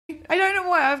I don't know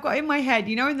why I've got in my head,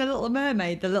 you know, in The Little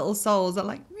Mermaid, the little souls are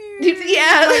like,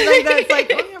 Yeah. that's like,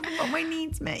 oh, I haven't got my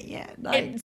needs met yet.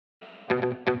 Like,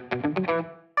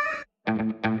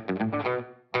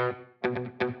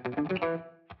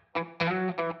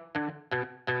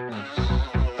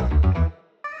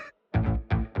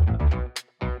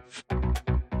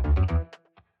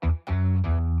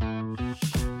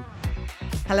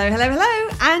 hello, hello, hello,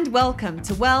 and welcome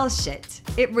to Well Shit.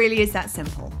 It really is that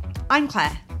simple. I'm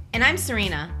Claire. And I'm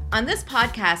Serena. On this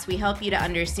podcast, we help you to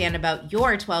understand about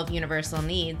your 12 universal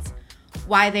needs,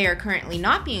 why they are currently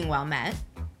not being well met,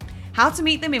 how to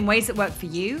meet them in ways that work for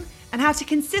you, and how to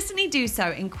consistently do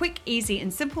so in quick, easy,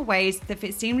 and simple ways that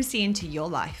fit seamlessly into your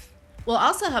life. We'll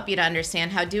also help you to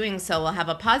understand how doing so will have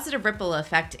a positive ripple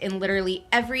effect in literally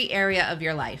every area of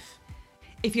your life.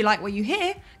 If you like what you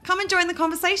hear, come and join the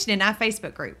conversation in our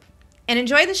Facebook group. And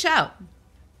enjoy the show.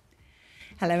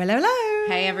 Hello, hello, hello.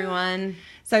 Hey, everyone.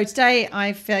 So today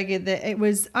I figured that it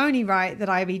was only right that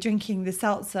I be drinking the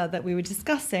seltzer that we were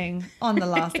discussing on the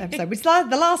last episode, which is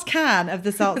the last can of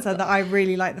the seltzer that I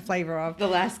really like the flavor of. The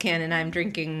last can, and I'm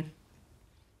drinking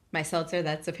my seltzer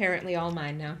that's apparently all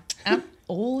mine now.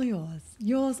 All yours.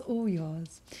 Yours, all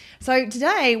yours. So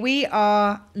today we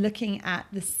are looking at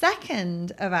the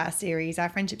second of our series, our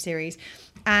friendship series.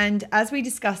 And as we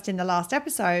discussed in the last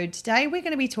episode, today we're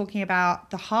going to be talking about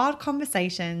the hard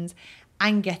conversations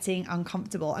and getting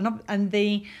uncomfortable and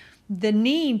the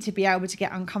need to be able to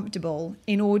get uncomfortable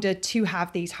in order to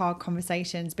have these hard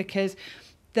conversations, because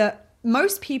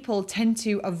most people tend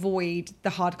to avoid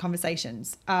the hard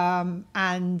conversations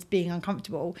and being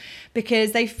uncomfortable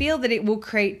because they feel that it will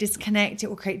create disconnect, it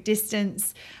will create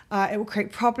distance, it will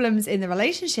create problems in the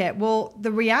relationship. Well,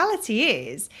 the reality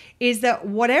is that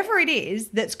whatever it is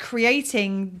that's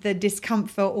creating the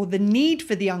discomfort or the need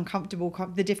for the uncomfortable,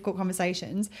 the difficult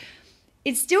conversations,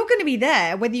 it's still going to be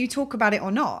there whether you talk about it or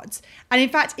not. And in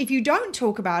fact, if you don't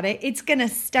talk about it, it's going to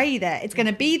stay there. It's going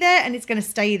to be there and it's going to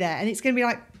stay there. And it's going to be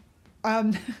like,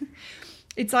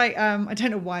 it's like, I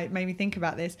don't know why it made me think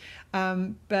about this.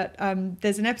 But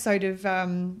there's an episode of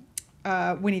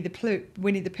Winnie the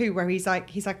Pooh where he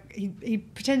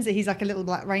pretends that he's like a little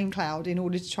black rain cloud in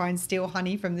order to try and steal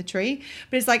honey from the tree.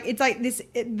 But it's like this,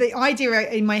 the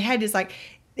idea in my head is like,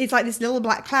 it's like this little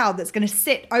black cloud that's going to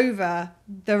sit over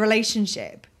the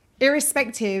relationship,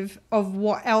 irrespective of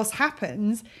what else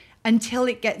happens, until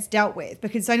it gets dealt with,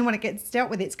 because only when it gets dealt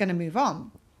with, it's going to move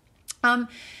on.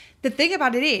 The thing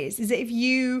about it is that if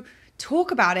you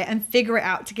talk about it and figure it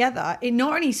out together, it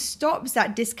not only stops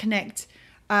that disconnect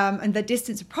and the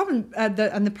distance of problem and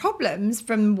the problems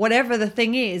from whatever the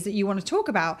thing is that you want to talk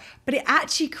about, but it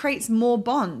actually creates more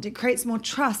bond, it creates more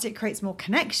trust, it creates more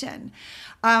connection.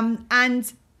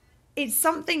 And it's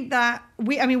something that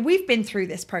we've been through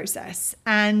this process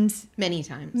and many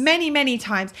times.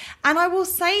 And I will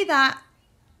say that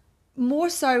more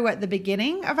so at the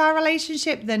beginning of our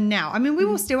relationship than now. I mean, we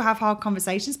will still have hard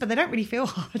conversations, but they don't really feel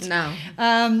hard.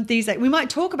 No. These days, we might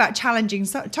talk about challenging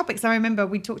topics. I remember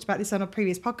we talked about this on a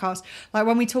previous podcast, like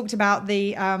when we talked about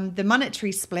the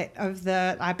monetary split of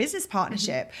our business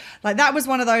partnership. Mm-hmm. Like that was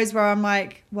one of those where I'm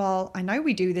like, well, I know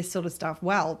we do this sort of stuff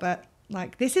well, but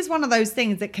like this is one of those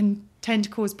things that can tend to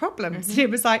cause problems. Mm-hmm. It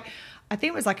was like, I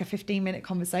think it was like a 15-minute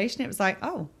conversation. It was like,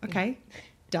 oh, okay.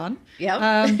 Done.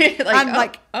 Yeah.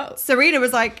 Serena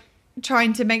was like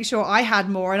trying to make sure I had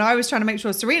more, and I was trying to make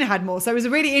sure Serena had more. So it was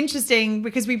really interesting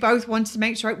because we both wanted to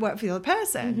make sure it worked for the other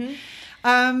person.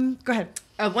 Mm-hmm. Go ahead.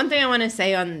 One thing I want to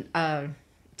say on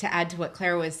to add to what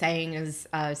Claire was saying is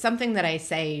something that I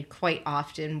say quite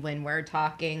often when we're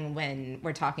talking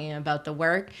about the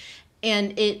work,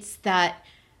 and it's that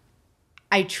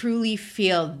I truly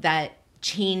feel that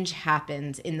change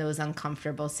happens in those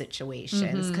uncomfortable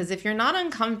situations, because if you're not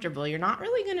uncomfortable, you're not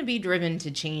really going to be driven to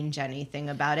change anything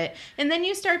about it, and then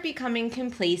you start becoming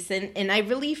complacent. And I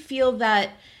really feel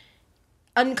that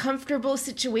uncomfortable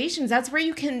situations, that's where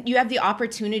you have the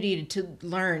opportunity to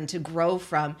learn, to grow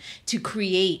from, to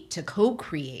create, to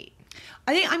co-create.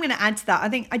 I think I'm going to add to that.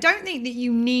 I don't think that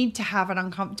you need to have an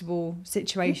uncomfortable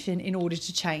situation in order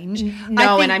to change.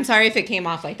 No, and I'm sorry if it came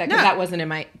off like that, because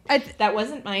that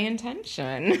wasn't my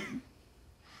intention.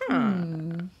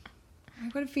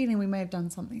 I've got a feeling we may have done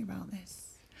something about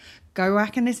this. Go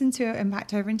back and listen to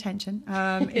Impact Over Intention.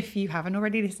 If you haven't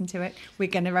already listened to it, we're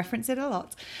going to reference it a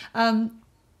lot.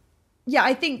 Yeah,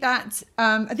 I think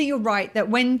you're right that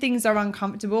when things are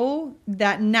uncomfortable,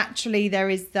 that naturally there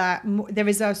is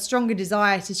a stronger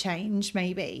desire to change,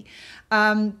 maybe.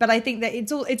 But I think that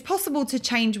it's possible to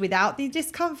change without the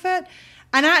discomfort.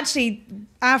 And actually,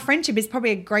 our friendship is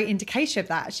probably a great indication of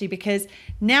that, actually, because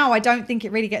now I don't think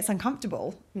it really gets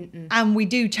uncomfortable. And we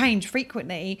do change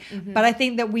frequently. But I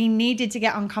think that we needed to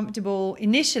get uncomfortable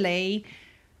initially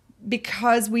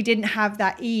because we didn't have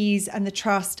that ease and the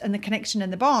trust and the connection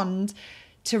and the bond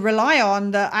to rely on,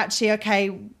 that actually, okay,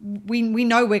 we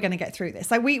know we're going to get through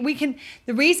this. Like we can,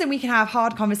 the reason we can have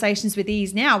hard conversations with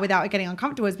ease now without it getting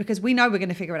uncomfortable is because we know we're going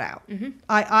to figure it out.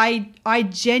 I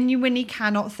genuinely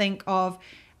cannot think of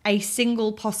a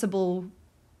single possible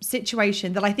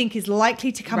situation that I think is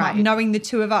likely to come up, knowing the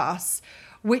two of us,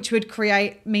 which would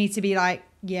create me to be like,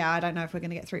 yeah, I don't know if we're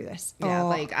going to get through this. Yeah,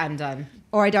 like I'm done.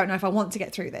 Or I don't know if I want to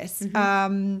get through this.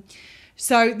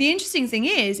 So the interesting thing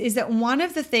is that one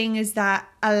of the things that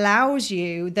allows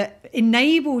you, that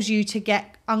enables you to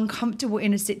get uncomfortable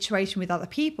in a situation with other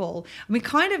people, and we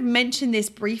kind of mentioned this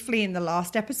briefly in the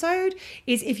last episode,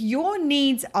 is if your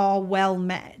needs are well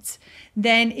met,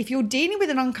 then if you're dealing with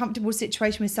an uncomfortable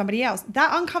situation with somebody else, that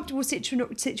uncomfortable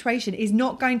situation is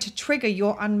not going to trigger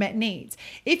your unmet needs.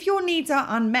 If your needs are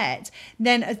unmet,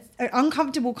 then an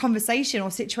uncomfortable conversation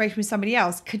or situation with somebody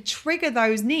else could trigger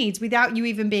those needs without you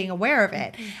even being aware of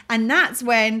it. And that's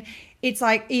when it's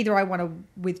like, either I want to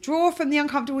withdraw from the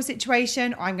uncomfortable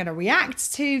situation, or I'm going to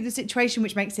react to the situation,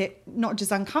 which makes it not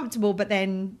just uncomfortable, but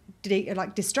then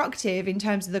like destructive in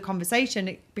terms of the conversation.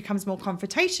 It becomes more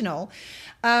confrontational.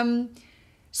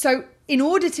 So in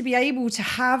order to be able to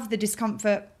have the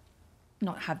discomfort,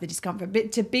 not have the discomfort,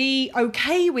 but to be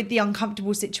okay with the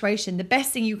uncomfortable situation, the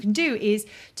best thing you can do is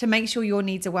to make sure your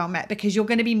needs are well met, because you're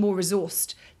going to be more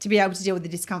resourced to be able to deal with the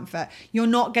discomfort. You're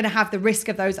not going to have the risk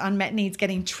of those unmet needs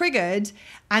getting triggered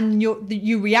and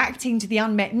you reacting to the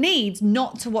unmet needs,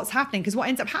 not to what's happening. Because what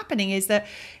ends up happening is that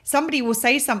somebody will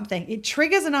say something, it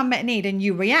triggers an unmet need, and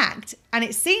you react, and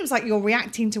it seems like you're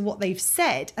reacting to what they've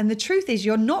said. And the truth is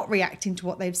you're not reacting to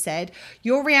what they've said.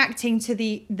 You're reacting to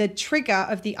the trigger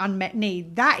of the unmet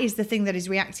need. That is the thing that is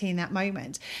reacting in that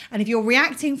moment. And if you're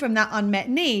reacting from that unmet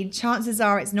need, chances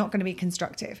are it's not going to be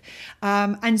constructive.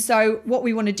 And so what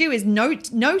we want to do is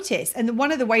notice. And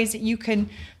one of the ways that you can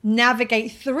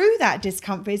navigate through that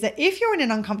discomfort is that if you're in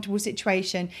an uncomfortable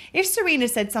situation, if Serena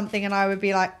said something and I would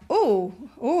be like, oh,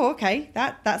 okay,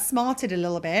 that smarted a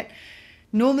little bit.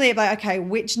 Normally it'd be like, okay,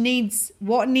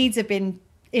 what needs have been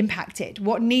impacted?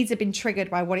 What needs have been triggered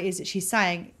by what it is that she's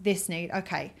saying? This need,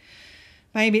 okay.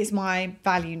 Maybe it's my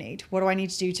value need. What do I need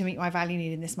to do to meet my value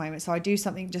need in this moment? So I do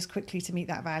something just quickly to meet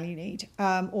that value need.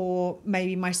 Or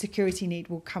maybe my security need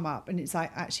will come up and it's like,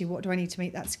 actually, what do I need to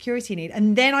meet that security need?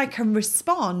 And then I can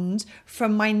respond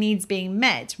from my needs being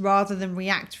met rather than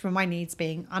react from my needs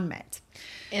being unmet.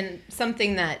 And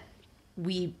something that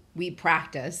we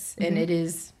practice, and it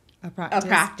is a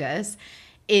practice,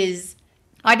 is...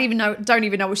 don't even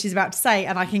know what she's about to say,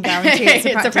 and I can guarantee it's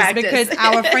a practice, because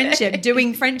our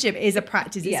doing friendship is a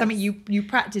practice. It's something you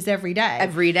practice every day.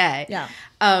 Every day. Yeah.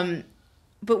 But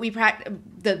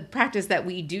the practice that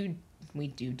we do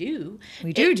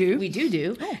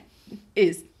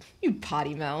is, you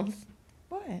potty mouth.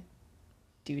 What?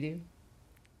 Doo-doo.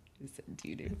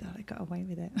 Doo-doo. I thought I got away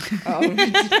with it. Oh.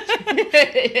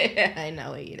 I know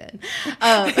what you did.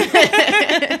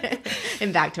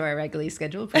 And back to our regularly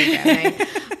scheduled programming.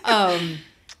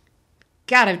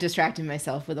 God, I've distracted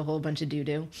myself with a whole bunch of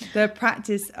doo-doo. The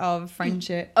practice of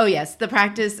friendship. Oh, yes. The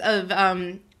practice of,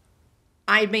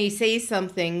 I may say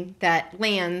something that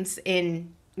lands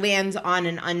on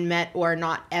an unmet or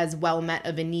not as well met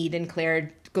of a need, and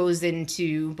Claire goes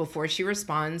into, before she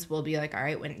responds, we'll be like, all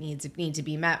right, what needs to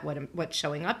be met? What's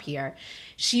showing up here?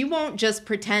 She won't just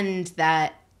pretend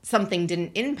that something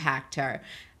didn't impact her.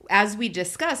 As we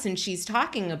discuss, and she's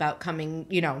talking about coming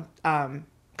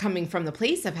from the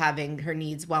place of having her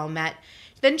needs well met,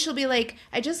 then she'll be like,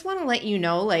 I just want to let you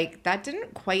know, like, that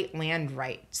didn't quite land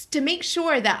right. To make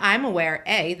sure that I'm aware,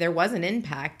 A, there was an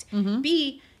impact,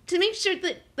 B, to make sure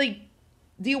that, like,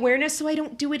 the awareness so I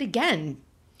don't do it again.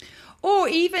 Or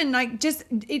even like just,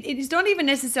 it's not even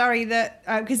necessary that,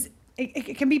 because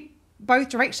it can be both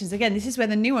directions. Again, this is where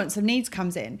the nuance of needs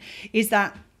comes in, is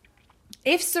that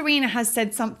if Serena has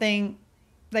said something,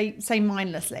 they say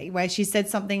mindlessly, where she said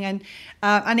something and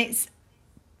it's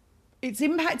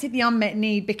impacted the unmet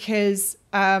need because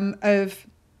of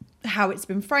how it's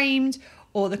been framed,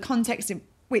 or the context in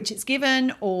which it's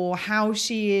given, or how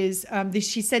she is,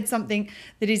 she said something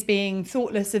that is being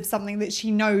thoughtless of something that she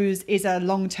knows is a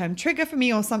long-term trigger for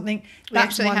me or something. We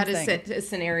actually had a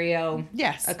scenario,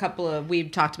 yes,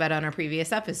 we've talked about on our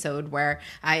previous episode, where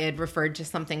I had referred to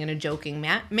something in a joking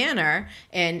manner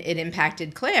and it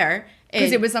impacted Claire.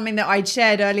 Because it was something that I'd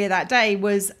shared earlier that day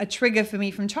was a trigger for me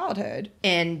from childhood.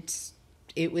 And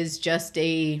it was just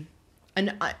a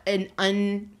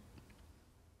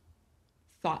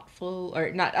thoughtful or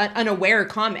not unaware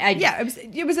comment.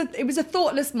 It was a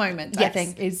thoughtless moment. Yes. I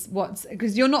think is what's,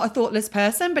 because you're not a thoughtless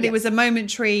person, but Yes. it was a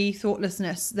momentary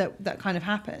thoughtlessness that kind of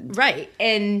happened. Right.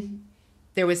 And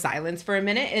there was silence for a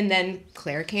minute, and then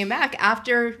Claire came back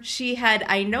after she had,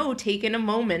 I know, taken a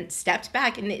moment, stepped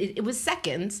back, and it was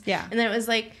seconds. Yeah. And then it was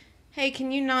like, hey,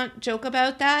 can you not joke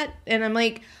about that? And I'm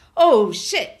like, oh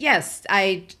shit, yes,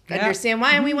 I understand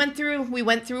why. And we went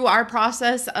through our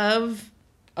process of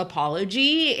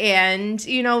apology and,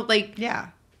 you know, like, Yeah.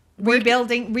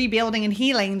 Rebuilding and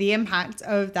healing the impact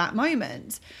of that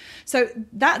moment. So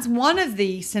that's one of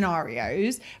the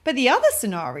scenarios. But the other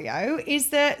scenario is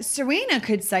that Serena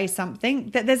could say something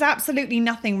that there's absolutely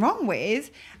nothing wrong with.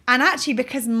 And actually,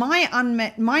 because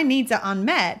my needs are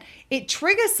unmet, it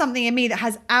triggers something in me that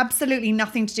has absolutely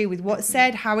nothing to do with what's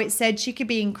said, how it's said. She could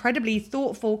be incredibly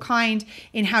thoughtful, kind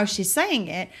in how she's saying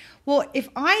it. Well, if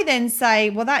I then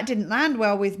say, well, that didn't land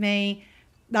well with me,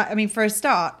 for a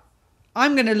start,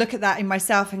 I'm going to look at that in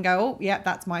myself and go, oh, yeah,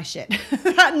 that's my shit.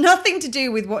 That had nothing to do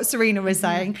with what Serena was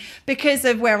saying because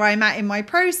of where I'm at in my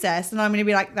process. And I'm going to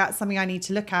be like, that's something I need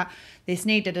to look at. This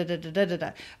need, da, da, da, da, da, da,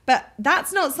 da. But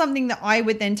that's not something that I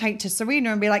would then take to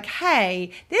Serena and be like,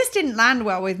 hey, this didn't land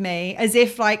well with me, as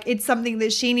if like it's something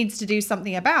that she needs to do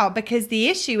something about, because the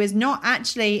issue is not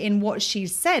actually in what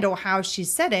she's said or how she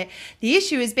said it. The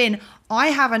issue has been, I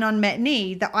have an unmet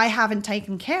need that I haven't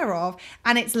taken care of,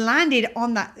 and it's landed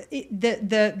on that.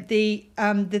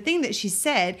 The thing that she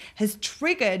said has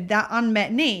triggered that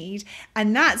unmet need,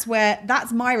 and that's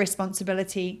my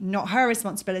responsibility, not her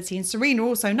responsibility. And Serena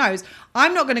also knows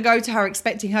I'm not going to go to her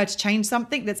expecting her to change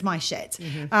something that's my shit.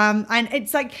 And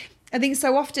it's like, I think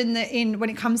so often that when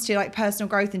it comes to like personal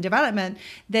growth and development,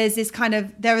 there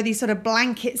are these sort of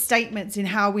blanket statements in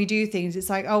how we do things. It's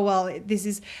like, oh, well, this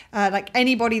is like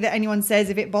anybody that anyone says,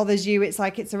 if it bothers you, it's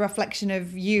like it's a reflection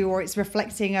of you, or it's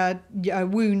reflecting a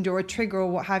wound or a trigger or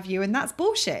what have you. And that's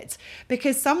bullshit,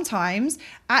 because sometimes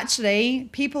actually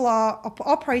people are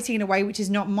operating in a way which is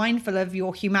not mindful of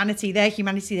your humanity, their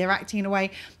humanity. They're acting in a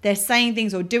way, they're saying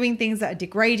things or doing things that are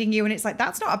degrading you. And it's like,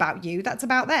 that's not about you, that's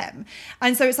about them.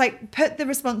 And so it's like, put the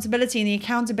responsibility and the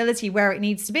accountability where it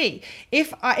needs to be.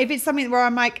 If it's something where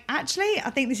I'm like, actually,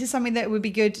 I think this is something that would be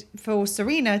good for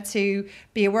Serena to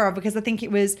be aware of, because I think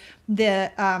it was the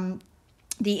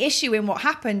issue in what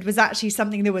happened was actually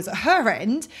something that was at her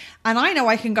end. And I know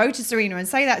I can go to Serena and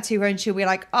say that to her, and she'll be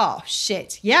like, oh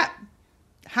shit, yeah,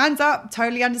 hands up,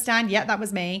 totally understand, yeah, that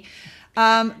was me.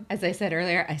 As I said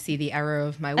earlier, I see the error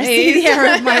of my ways. I see the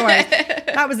error of my ways.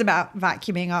 That was about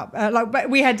vacuuming up. But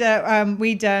we had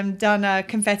done a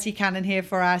confetti cannon here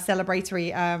for our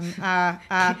celebratory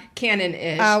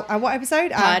canon-ish. What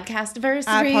episode? Podcast-versary.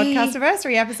 Our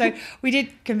podcast-versary episode. We did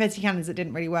confetti cannons that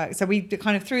didn't really work, so we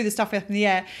kind of threw the stuff up in the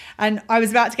air. And I was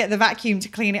about to get the vacuum to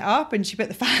clean it up, and she put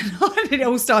the fan on, and it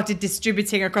all started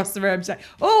distributing across the room. She's like,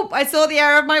 oh, I saw the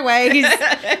error of my ways.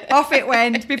 Off it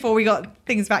went before we got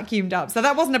things vacuumed up. So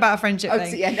that wasn't about a friendship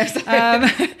thing. Yeah, no,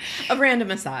 sorry. A random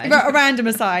aside. A random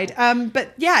aside.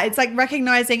 But yeah, it's like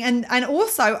recognizing and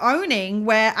also owning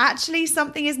where actually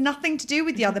something is nothing to do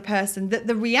with the other person, that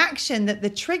the reaction, that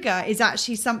the trigger is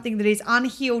actually something that is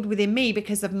unhealed within me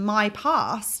because of my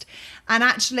past. And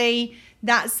actually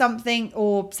that's something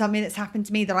that's happened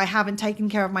to me that I haven't taken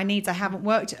care of my needs. I haven't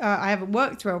worked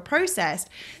through or processed.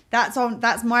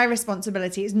 That's my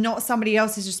responsibility. It's not somebody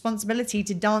else's responsibility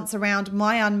to dance around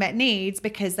my unmet needs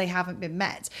because they haven't been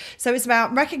met. So it's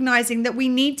about recognizing that we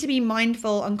need to be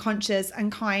mindful and conscious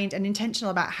and kind and intentional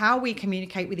about how we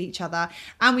communicate with each other.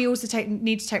 And we also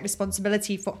need to take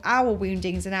responsibility for our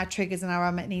woundings and our triggers and our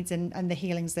unmet needs and the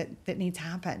healings that need to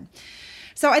happen.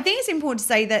 So I think it's important to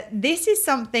say that this is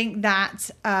something that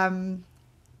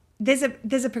there's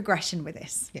a progression with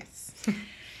this. Yes.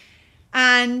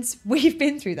 And we've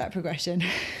been through that progression. You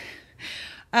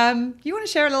want to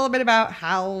share a little bit about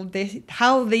how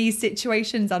these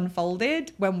situations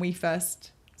unfolded when we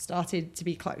first started to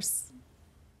be close?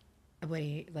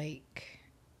 Wait, like...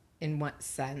 In what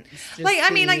sense?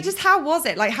 Just how was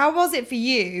it? Like, how was it for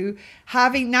you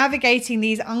navigating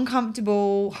these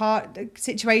uncomfortable, hard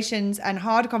situations and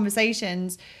hard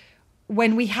conversations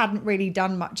when we hadn't really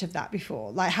done much of that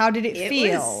before? Like, how did it feel?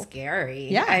 It was scary.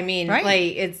 Yeah. I mean,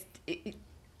 right?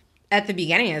 At the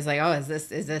beginning, I was like, oh, is this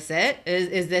it?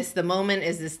 Is this the moment?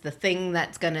 Is this the thing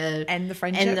that's going to end the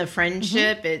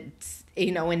friendship? Mm-hmm. It's,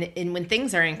 when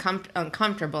things are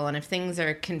uncomfortable, and if things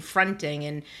are confronting,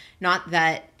 and not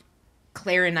that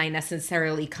Claire and I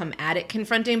necessarily come at it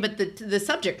confronting, but the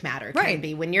subject matter can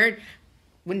be when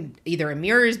either a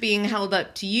mirror is being held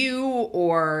up to you,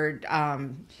 or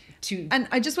And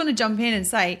I just want to jump in and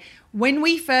say, when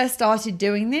we first started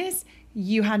doing this,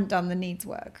 you hadn't done the needs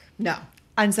work. No.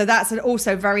 And so that's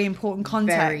also very important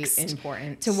context. Very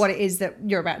important. To what it is that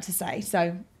you're about to say.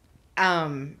 So,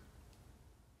 it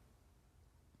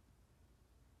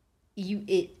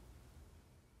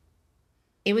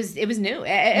was new.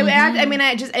 I mean,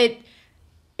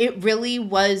 it really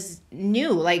was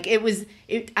new. Like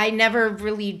I never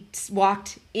really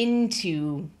walked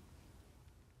into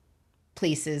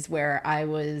places where I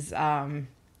was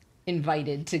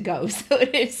invited to go, so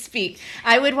to speak.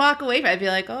 I would walk away. I'd be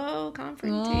like, "Oh,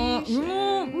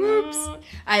 confrontation." Whoops.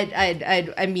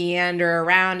 I'd meander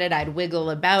around it. I'd wiggle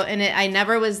about in it. I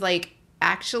never was like,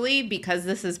 actually, because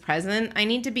this is present, I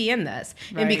need to be in this.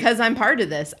 Right. And because I'm part of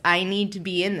this, I need to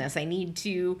be in this. I need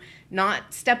to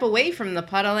not step away from the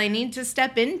puddle. I need to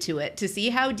step into it to see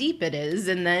how deep it is.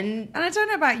 And I don't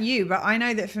know about you, but I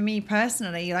know that for me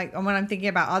personally, like when I'm thinking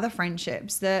about other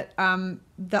friendships, that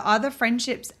the other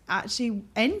friendships actually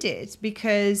ended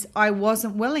because I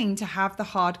wasn't willing to have the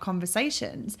hard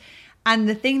conversations. And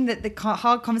the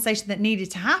hard conversation that needed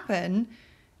to happen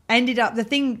ended up, the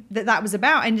thing that was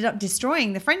about ended up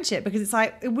destroying the friendship, because it's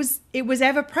like it was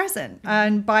ever present,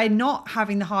 and by not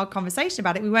having the hard conversation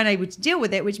about it, we weren't able to deal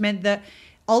with it, which meant that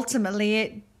ultimately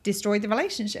it destroyed the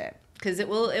relationship. Because it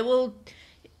will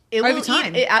over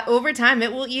time. Over time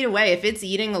it will eat away. If it's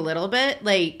eating a little bit,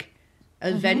 like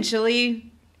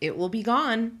eventually it will be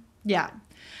gone. Yeah.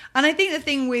 And I think the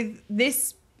thing with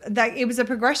this, that it was a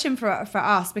progression for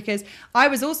us, because I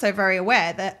was also very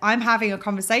aware that I'm having a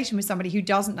conversation with somebody who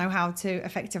doesn't know how to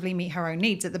effectively meet her own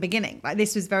needs at the beginning. Like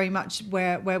this was very much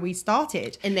where we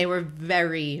started. And they were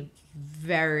very,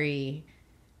 very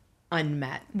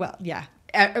unmet. Well, yeah.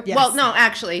 Yes. Well, no,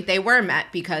 actually they were met,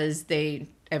 because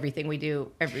everything we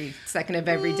do every second of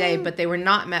every day, but they were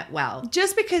not met well.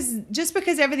 Just because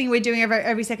everything we're doing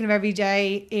every second of every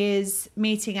day is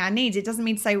meeting our needs, it doesn't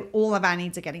mean to say all of our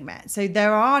needs are getting met. So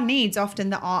there are needs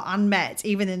often that are unmet,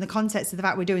 even in the context of the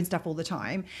fact we're doing stuff all the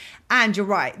time. And you're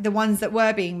right, the ones that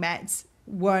were being met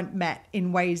weren't met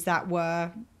in ways that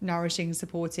were nourishing,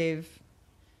 supportive.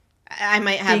 I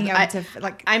may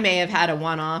have had a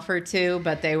one-off or two,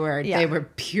 but they were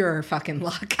pure fucking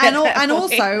luck. And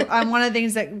also, one of the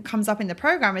things that comes up in the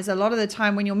program is a lot of the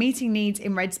time when you're meeting needs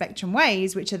in red spectrum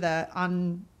ways, which are the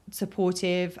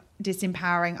unsupportive,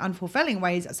 disempowering, unfulfilling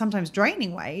ways, sometimes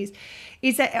draining ways,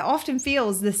 is that it often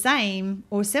feels the same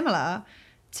or similar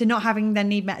to not having their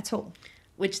need met at all.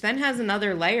 Which then has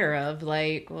another layer of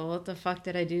like, well, what the fuck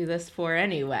did I do this for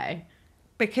anyway?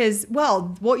 Because,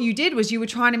 well, what you did was you were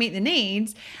trying to meet the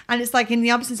needs, and it's like in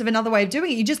the absence of another way of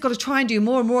doing it, you just got to try and do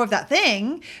more and more of that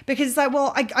thing, because it's like,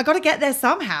 well, I got to get there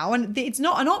somehow, and it's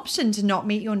not an option to not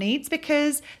meet your needs,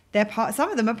 because some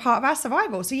of them are part of our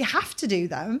survival, so you have to do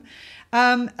them.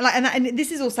 And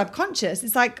this is all subconscious.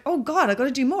 It's like, oh God, I got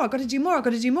to do more,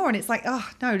 and it's like, oh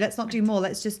no, let's not do more.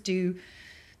 Let's just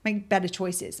make better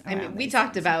choices. I mean, we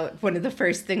talked about one of the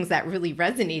first things that really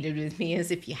resonated with me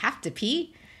is, if you have to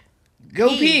pee, go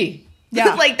pee.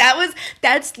 Yeah. Like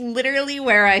that's literally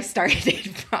where I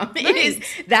started from. Right. It is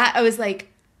that I was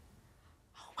like,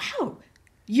 oh wow,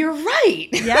 you're right.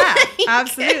 Yeah,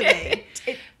 absolutely.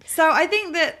 So I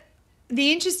think that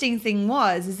the interesting thing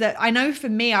is that I know for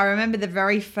me, I remember the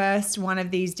very first one of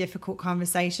these difficult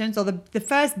conversations, or the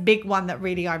first big one that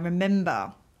really I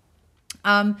remember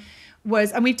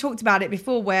was, and we've talked about it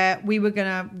before, where we were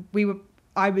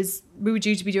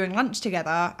due to be doing lunch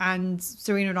together, and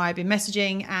Serena and I had been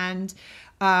messaging, and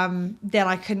then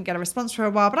I couldn't get a response for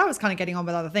a while, but I was kind of getting on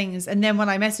with other things. And then when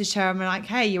I messaged her, I'm like,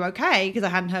 hey, you okay? Because I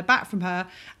hadn't heard back from her.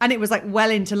 And it was like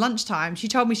well into lunchtime. She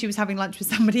told me she was having lunch with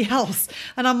somebody else.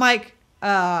 And I'm like,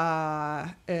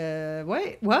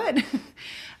 wait, what?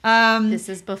 This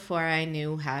is before I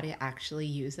knew how to actually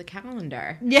use a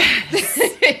calendar. Yes.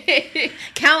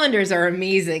 Calendars are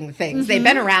amazing things. Mm-hmm. They've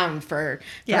been around for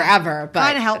forever, but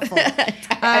kind of helpful.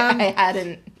 I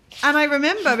hadn't. And I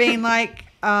remember being like,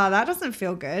 that doesn't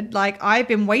feel good. Like, I've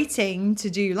been waiting to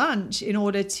do lunch in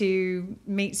order to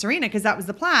meet Serena, because that was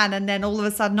the plan. And then all of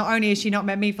a sudden, not only has she not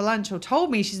met me for lunch, or told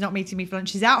me she's not meeting me for lunch,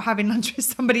 she's out having lunch with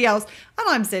somebody else. And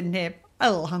I'm sitting here a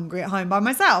little hungry at home by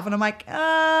myself. And I'm like,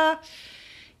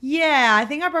 yeah, I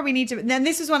think I probably need to. And then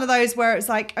this is one of those where it's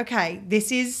like, okay,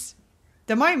 this is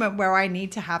the moment where I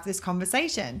need to have this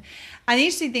conversation. And the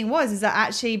interesting thing is that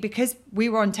actually, because we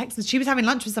were on text, she was having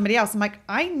lunch with somebody else. I'm like,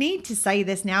 I need to say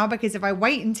this now, because if I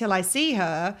wait until I see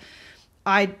her,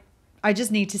 I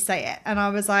just need to say it. And I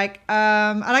was like,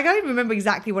 and I can't even remember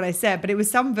exactly what I said, but it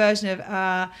was some version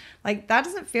of like, that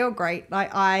doesn't feel great.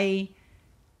 Like,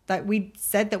 Like, we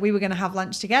said that we were going to have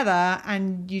lunch together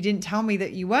and you didn't tell me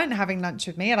that you weren't having lunch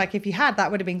with me. Like, if you had,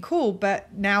 that would have been cool.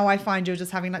 But now I find you're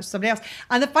just having lunch with somebody else.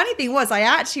 And the funny thing was, I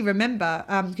actually remember,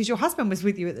 because your husband was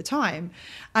with you at the time.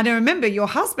 And I remember your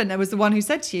husband was the one who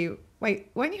said to you, wait,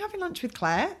 weren't you having lunch with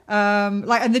Claire?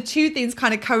 And the two things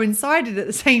kind of coincided at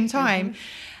the same time. Mm-hmm.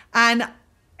 And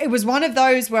it was one of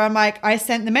those where I'm like, I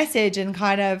sent the message and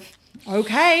kind of,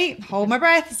 okay, hold my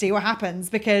breath, see what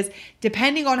happens, because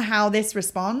depending on how this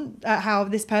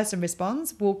person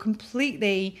responds will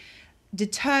completely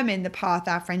determine the path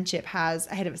our friendship has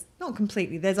ahead of us. Not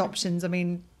completely, there's options. I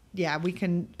mean, yeah, we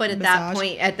can. But at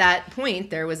that point,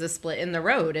 there was a split in the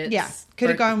road. Could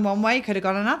have gone one way, could have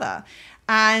gone another.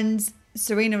 And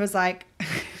Serena was like,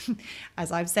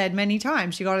 as I've said many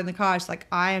times, she got in the car, she's like,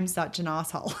 I am such an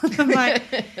asshole. I'm like,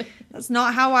 that's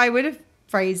not how I would have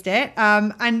phrased it.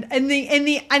 And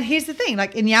here's the thing,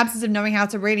 like, in the absence of knowing how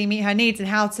to really meet her needs and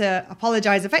how to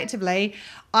apologize effectively,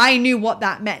 I knew what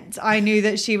that meant. I knew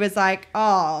that she was like,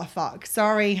 oh fuck,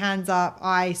 sorry, hands up,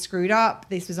 I screwed up,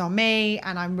 this was on me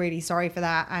and I'm really sorry for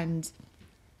that.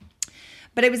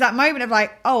 But it was that moment of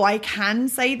like, oh, I can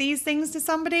say these things to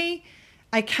somebody,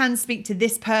 I can speak to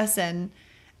this person.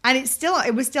 And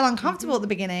it was still uncomfortable at the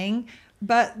beginning.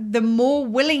 But the more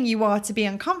willing you are to be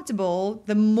uncomfortable,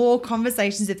 the more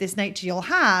conversations of this nature you'll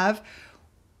have,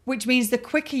 which means the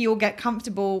quicker you'll get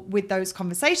comfortable with those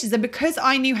conversations. And because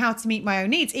I knew how to meet my own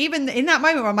needs, even in that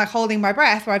moment where I'm like holding my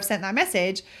breath, where I've sent that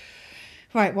message,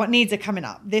 right, what needs are coming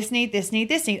up? This need, this need,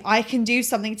 this need. I can do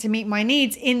something to meet my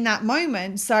needs in that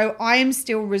moment. So I am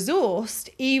still resourced,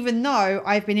 even though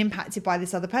I've been impacted by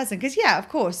this other person. Because yeah, of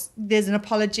course, there's an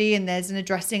apology and there's an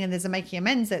addressing and there's a making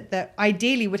amends that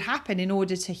ideally would happen in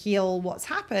order to heal what's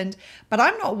happened. But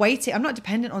I'm not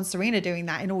dependent on Serena doing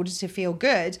that in order to feel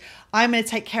good. I'm going to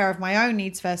take care of my own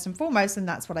needs first and foremost. And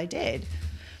that's what I did.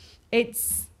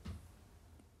 It's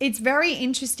very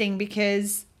interesting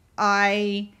because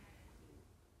I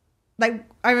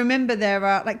remember there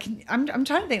are I'm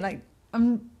trying to think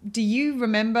do you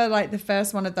remember like the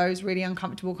first one of those really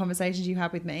uncomfortable conversations you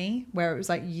had with me where it was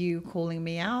like you calling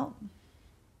me out?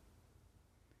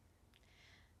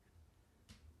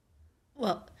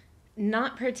 Well,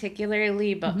 not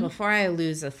particularly, but before I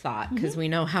lose a thought, because we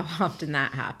know how often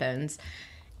that happens.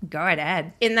 Go right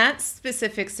ahead. In that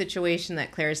specific situation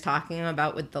that Claire's talking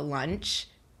about with the lunch,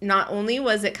 not only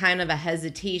was it kind of a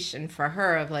hesitation for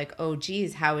her of like, oh,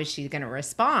 geez, how is she going to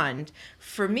respond?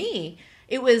 For me,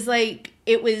 it was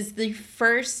the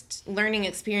first learning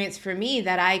experience for me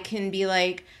that I can be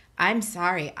like, I'm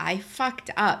sorry, I fucked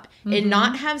up. And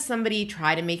not have somebody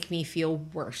try to make me feel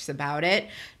worse about it,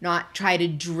 not try to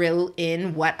drill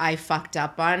in what I fucked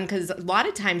up on. Because a lot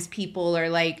of times people are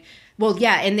like, well,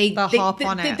 yeah, and they'll harp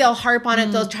on it. They'll harp on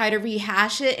it. They'll try to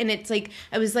rehash it. And it's like,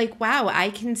 I was like, wow,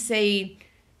 I can say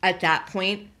at that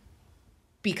point,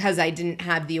 because I didn't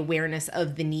have the awareness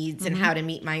of the needs and how to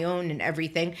meet my own and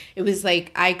everything, it was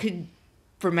like I could,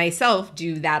 for myself,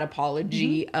 do that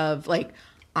apology of like,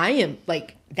 I am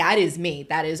like, that is me,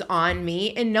 that is on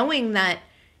me. And knowing that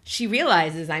she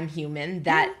realizes I'm human,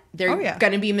 that there are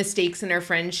going to be mistakes in our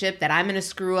friendship, that I'm going to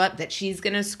screw up, that she's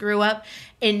going to screw up.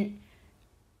 And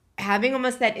having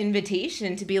almost that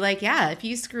invitation to be like, yeah, if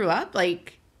you screw up,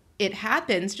 like it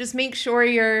happens, just make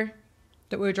sure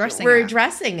that we're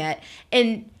addressing it.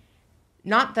 And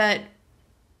not that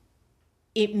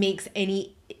it makes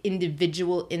any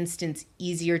individual instance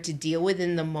easier to deal with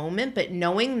in the moment, but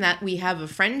knowing that we have a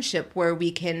friendship where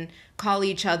we can call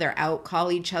each other out,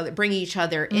 bring each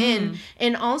other in,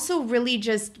 and also really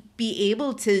just be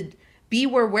able to be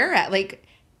where we're at. Like,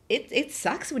 it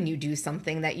sucks when you do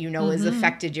something that you know has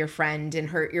affected your friend and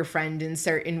hurt your friend in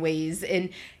certain ways. And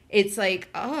it's like,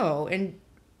 oh, and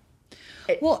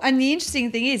and the interesting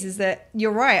thing is that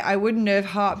you're right. I wouldn't have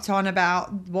harped on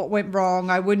about what went wrong.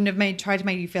 I wouldn't have tried to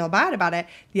make you feel bad about it.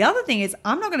 The other thing is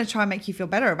I'm not going to try and make you feel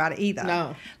better about it either.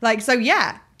 No. Like, so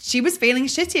yeah, she was feeling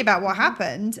shitty about what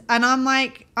happened. And I'm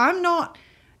like, I'm not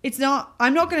going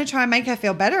to try and make her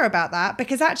feel better about that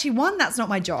because actually, one, that's not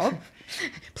my job.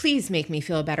 Please make me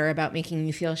feel better about making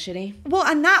you feel shitty. Well,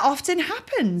 and that often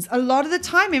happens. A lot of the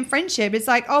time in friendship, it's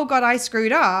like, oh God, I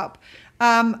screwed up.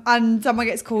 And someone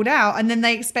gets called out and then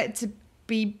they expect to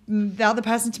be the other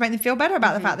person to make them feel better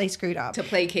about the fact they screwed up. To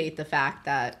placate the fact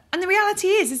that... And the reality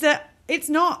is that it's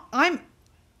not...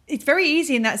 it's very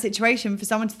easy in that situation for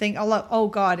someone to think, oh, look, oh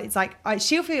God, it's like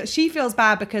she feels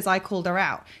bad because I called her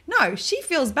out. No, she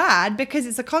feels bad because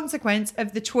it's a consequence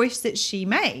of the choice that she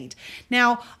made.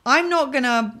 Now, I'm not going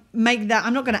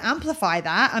to amplify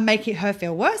that and make her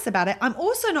feel worse about it. I'm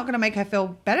also not going to make her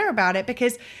feel better about it,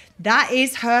 because that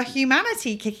is her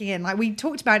humanity kicking in. Like we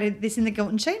talked about this in the Guilt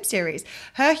and Shame series.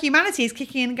 Her humanity is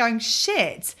kicking in and going,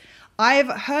 shit, I've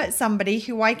hurt somebody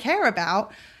who I care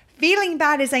about. Feeling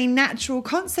bad is a natural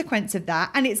consequence of that.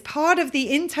 And it's part of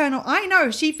the internal, I know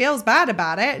she feels bad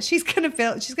about it. She's going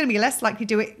to be less likely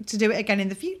to do it again in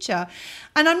the future.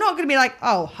 And I'm not going to be like,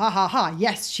 oh, ha, ha, ha.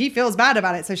 Yes, she feels bad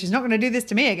about it, so she's not going to do this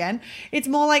to me again. It's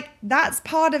more like that's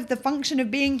part of the function of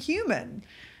being human.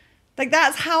 Like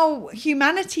that's how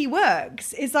humanity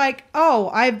works. It's like,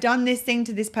 oh, I've done this thing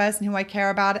to this person who I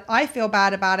care about. I feel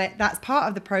bad about it. That's part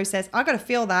of the process. I've got to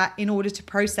feel that in order to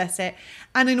process it.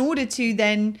 And in order to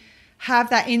then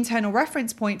have that internal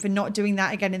reference point for not doing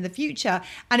that again in the future.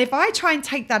 And if I try and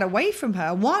take that away from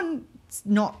her, one, it's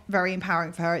not very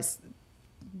empowering for her. It's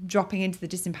dropping into the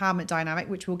disempowerment dynamic,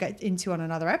 which we'll get into on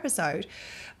another episode.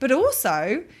 But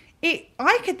also,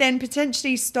 I could then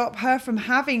potentially stop her from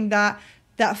having that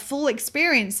full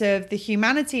experience of the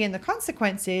humanity and the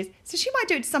consequences. So she might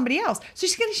do it to somebody else. So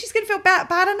she's gonna feel bad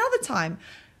another time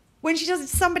when she does it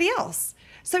to somebody else.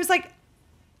 So it's like,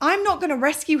 I'm not going to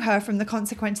rescue her from the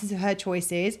consequences of her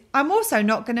choices. I'm also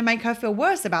not going to make her feel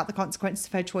worse about the consequences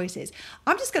of her choices.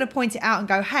 I'm just going to point it out and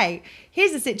go, hey,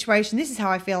 here's the situation. This is how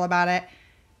I feel about it.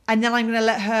 And then I'm going to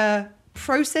let her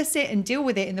process it and deal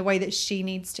with it in the way that she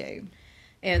needs to.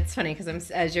 It's funny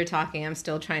because as you're talking, I'm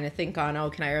still trying to think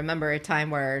on, can I remember a time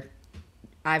where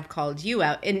I've called you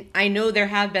out? And I know there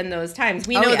have been those times.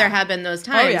 We know there have been those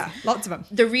times. Oh, yeah. Lots of them.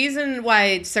 The reason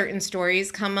why certain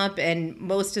stories come up, and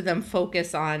most of them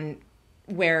focus on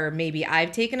where maybe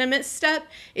I've taken a misstep,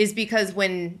 is because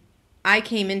when I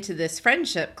came into this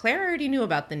friendship, Claire already knew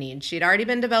about the need. She'd already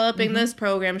been developing this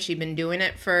program. She'd been doing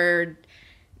it for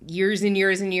years and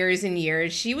years and years and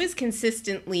years. She was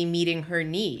consistently meeting her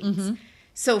needs.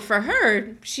 So for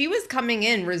her, she was coming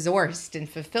in resourced and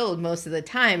fulfilled most of the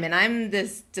time. And I'm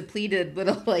this depleted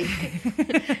little, like,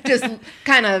 just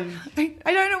kind of... I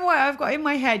don't know why I've got in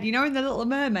my head, in The Little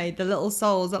Mermaid, the little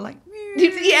souls are like...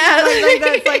 Yeah.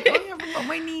 That's like, oh, I haven't got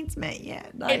my needs met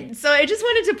yet. Like, so I just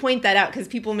wanted to point that out because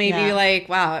people may be like,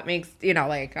 wow, it makes,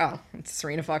 like, oh,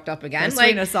 Serena fucked up again. Yeah,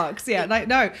 Serena sucks. Yeah, like,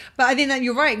 no. But I think that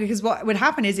you're right, because what would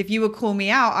happen is if you would call me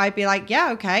out, I'd be like,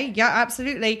 yeah, okay. Yeah,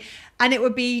 absolutely. And it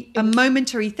would be a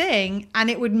momentary thing and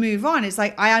it would move on. It's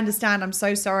like, I understand, I'm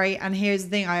so sorry. And here's the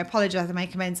thing, I apologize, I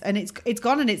make amends. And it's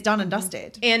gone and it's done and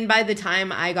dusted. And by the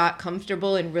time I got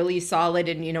comfortable and really solid,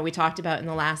 and, we talked about in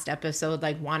the last episode,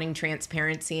 like wanting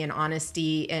transparency and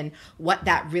honesty and what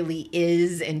that really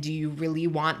is. And do you really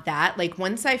want that? Like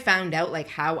once I found out like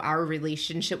how our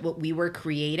relationship, what we were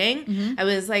creating, I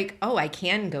was like, oh, I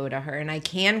can go to her and I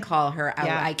can call her out.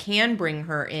 I can bring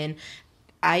her in.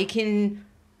 I can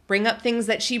bring up things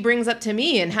that she brings up to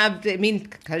me and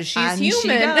because she's human. She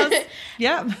does.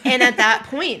 Yeah. And at that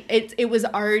point, it was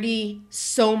already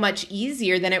so much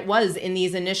easier than it was in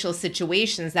these initial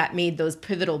situations that made those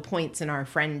pivotal points in our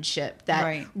friendship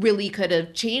that really could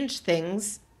have changed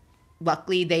things.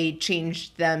 Luckily, they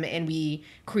changed them and we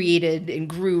created and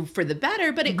grew for the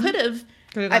better, but it could have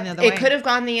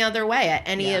gone the other way at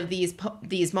any of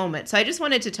these moments. So I just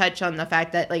wanted to touch on the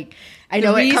fact that, like, I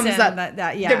know it comes up.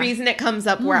 The reason it comes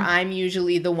up where I'm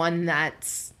usually the one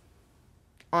that's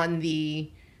on the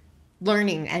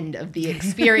learning end of the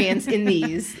experience in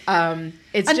these.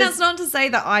 That's not to say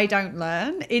that I don't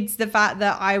learn. It's the fact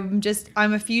that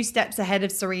I'm a few steps ahead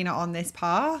of Serena on this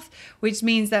path, which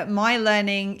means that my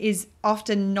learning is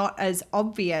often not as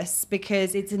obvious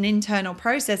because it's an internal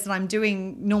process that I'm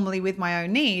doing normally with my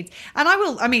own needs.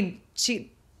 And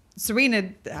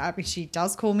Serena, she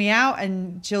does call me out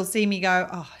and she'll see me go,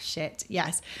 oh shit,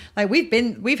 yes. Like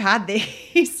we've had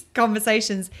these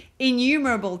conversations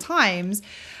innumerable times,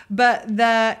 but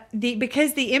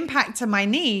because the impact to my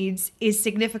needs is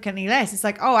significantly less. It's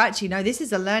like, oh, actually, no, this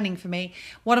is a learning for me.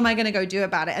 What am I going to go do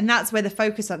about it? And that's where the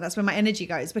focus on, that's where my energy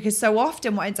goes. Because so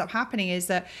often what ends up happening is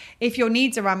that if your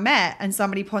needs are unmet and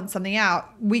somebody points something out,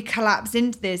 we collapse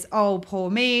into this, oh, poor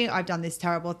me, I've done this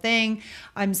terrible thing.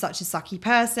 I'm such a sucky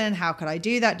person. How could I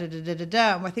do that?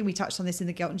 And I think we touched on this in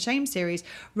the Guilt and Shame series.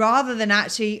 Rather than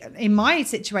actually, in my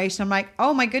situation, I'm like,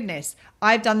 oh my goodness,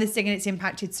 I've done this thing and it's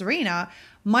impacted Serena.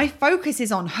 My focus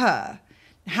is on her.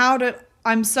 How do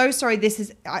I'm so sorry. This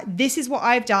is what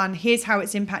I've done. Here's how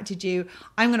it's impacted you.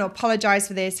 I'm going to apologize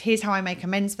for this. Here's how I make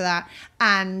amends for that.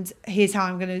 And here's how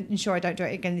I'm going to ensure I don't do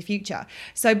it again in the future.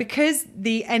 So because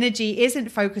the energy isn't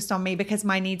focused on me because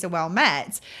my needs are well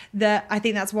met, that I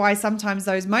think that's why sometimes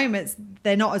those moments,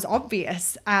 they're not as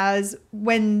obvious as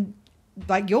when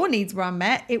like your needs were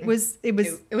unmet. It was there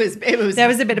was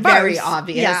a bit of very both.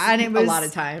 obvious. Yeah, and it was a lot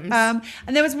of times.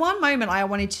 And there was one moment I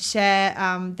wanted to share.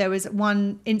 There was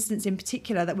one instance in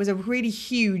particular that was a really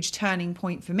huge turning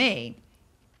point for me.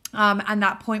 And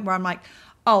that point where I'm like,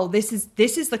 oh, this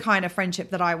is the kind of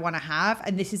friendship that I want to have,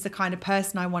 and this is the kind of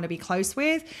person I want to be close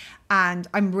with, and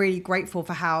I'm really grateful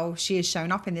for how she has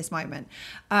shown up in this moment.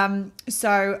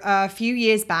 So a few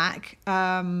years back,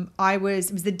 it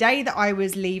was the day that I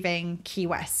was leaving Key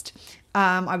West.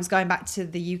 I was going back to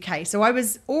the UK. So I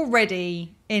was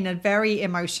already in a very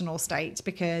emotional state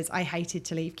because I hated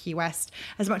to leave Key West.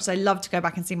 As much as I loved to go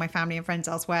back and see my family and friends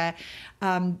elsewhere,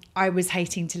 I was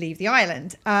hating to leave the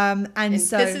island. And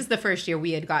so this is the first year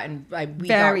we had gotten, we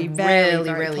very, got very, really,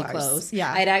 very really close. close.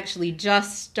 Yeah. I'd actually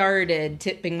just started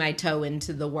tipping my toe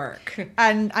into the work.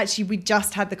 And actually, we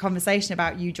just had the conversation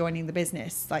about you joining the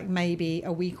business, like maybe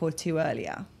a week or two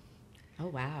earlier. Oh,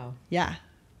 wow. Yeah.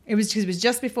 It was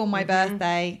just before my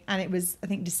birthday, and it was, I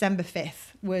think, December 5th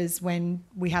was when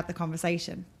we had the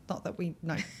conversation. Not that we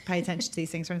pay attention to these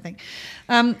things or anything.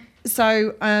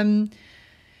 So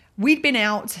we'd been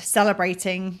out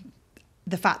celebrating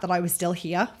the fact that I was still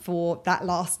here for that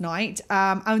last night.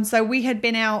 And so we had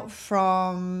been out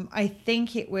from, I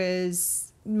think it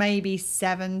was maybe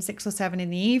 6 or 7 in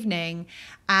the evening,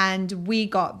 and we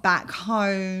got back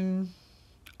home.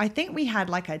 I think we had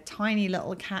like a tiny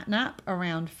little cat nap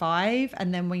around 5,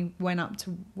 and then we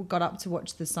got up to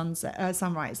watch the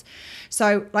sunrise.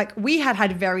 So like we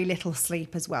had very little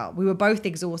sleep as well. We were both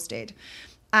exhausted.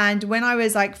 And when I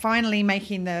was like finally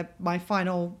making I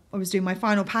was doing my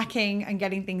final packing and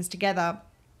getting things together,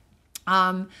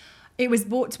 it was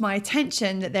brought to my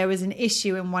attention that there was an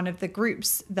issue in one of the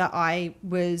groups that I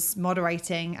was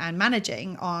moderating and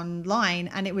managing online.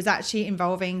 And it was actually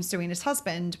involving Serena's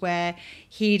husband, where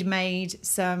he'd made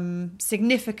some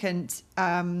significant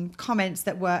comments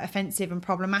that were offensive and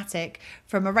problematic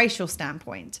from a racial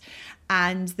standpoint.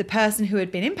 And the person who had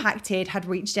been impacted had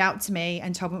reached out to me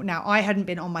and told me, now I hadn't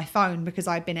been on my phone because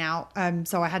I'd been out,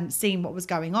 so I hadn't seen what was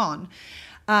going on.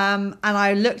 And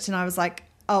I looked and I was like,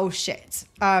 oh shit.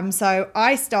 So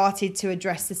I started to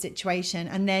address the situation,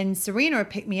 and then Serena had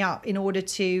picked me up in order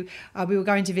to, we were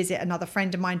going to visit another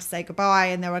friend of mine to say goodbye,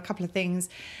 and there were a couple of things.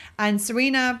 And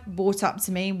Serena brought up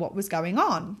to me what was going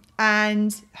on.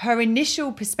 And her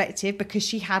initial perspective, because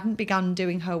she hadn't begun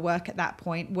doing her work at that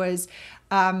point, was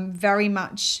very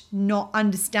much not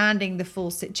understanding the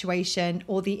full situation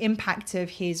or the impact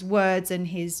of his words and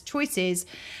his choices.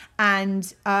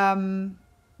 And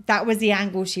that was the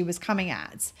angle she was coming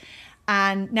at.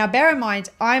 And now bear in mind,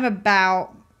 I'm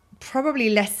about probably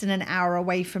less than an hour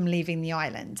away from leaving the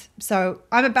island. So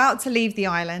I'm about to leave the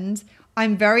island.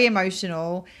 I'm very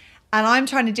emotional, and I'm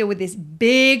trying to deal with this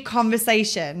big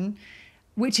conversation,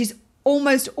 which is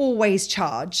almost always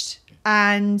charged.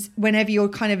 And whenever you're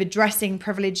kind of addressing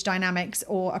privilege dynamics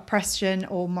or oppression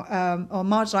or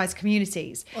marginalized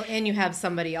communities. Well, and you have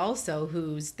somebody also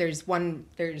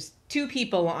there's two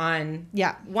people on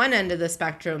one end of the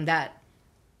spectrum that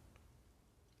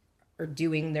are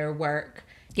doing their work,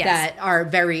 that are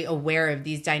very aware of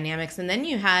these dynamics. And then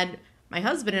you had my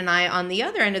husband and I on the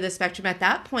other end of the spectrum. At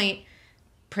that point,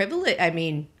 privilege, I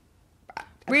mean,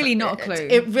 really not a clue.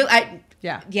 It really,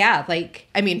 yeah. Like,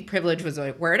 I mean, privilege was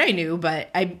a word I knew,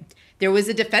 but there was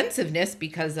a defensiveness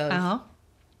because of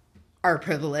our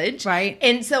privilege. Right.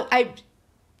 And so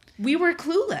we were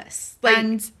clueless.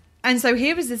 And so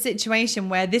here was the situation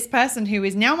where this person who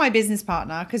is now my business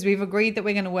partner, because we've agreed that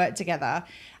we're going to work together.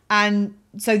 And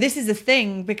so this is a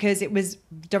thing because it was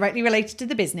directly related to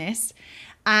the business.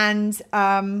 And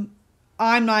I'm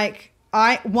like,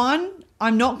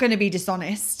 I'm not going to be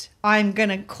dishonest. I'm going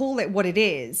to call it what it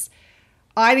is.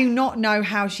 I do not know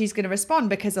how she's going to respond,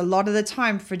 because a lot of the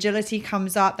time fragility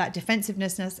comes up, that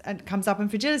defensiveness comes up, and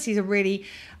fragility is a really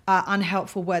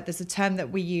unhelpful word. There's a term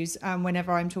that we use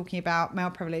whenever I'm talking about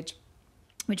male privilege,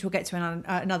 which we'll get to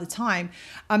another time.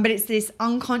 But it's this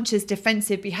unconscious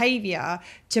defensive behavior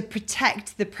to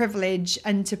protect the privilege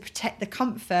and to protect the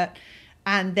comfort,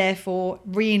 and therefore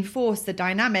reinforce the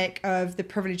dynamic of the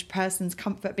privileged person's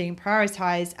comfort being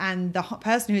prioritized and the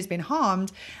person who's been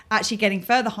harmed actually getting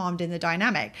further harmed in the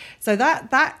dynamic. So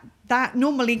that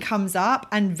normally comes up,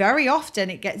 and very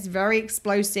often it gets very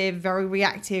explosive, very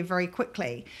reactive, very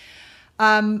quickly.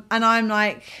 And I'm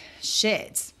like,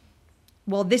 shit.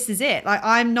 well, this is it. Like,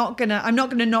 I'm not gonna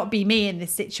not be me in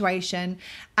this situation.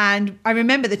 And I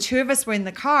remember the two of us were in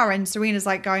the car, and Serena's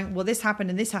like going, well, this happened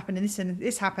and this happened and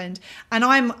this happened. And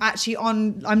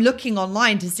I'm looking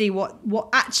online to see what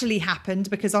actually happened,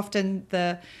 because often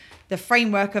the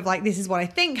framework of like, this is what I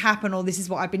think happened, or this is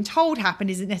what I've been told happened,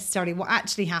 isn't necessarily what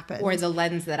actually happened. Or the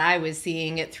lens that I was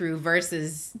seeing it through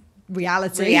versus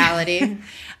reality.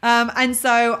 And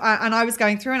so, and I was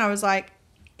going through and I was like,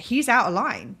 he's out of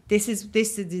line. This is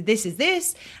this, and this is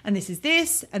this, and this is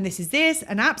this.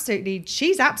 And absolutely,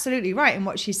 she's absolutely right in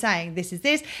what she's saying. This is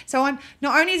this. So I'm,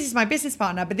 not only is this my business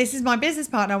partner, but this is my business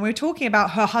partner. And we're talking about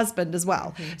her husband as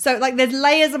well. Mm-hmm. So like, there's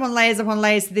layers upon layers upon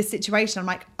layers to this situation. I'm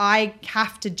like, I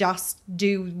have to just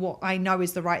do what I know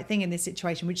is the right thing in this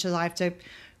situation, which is I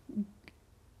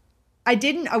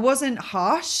wasn't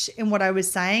harsh in what I was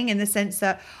saying, in the sense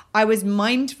that I was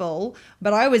mindful,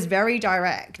 but I was very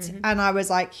direct. Mm-hmm. And I was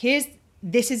like,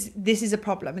 this is a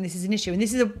problem, and this is an issue, and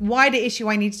this is a wider issue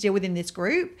I need to deal with in this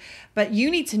group. But you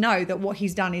need to know that what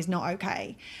he's done is not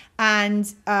okay. And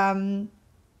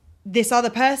this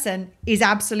other person is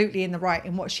absolutely in the right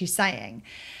in what she's saying.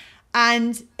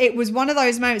 And it was one of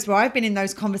those moments where I've been in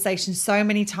those conversations so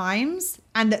many times,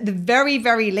 and at the very,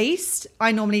 very least,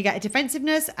 I normally get a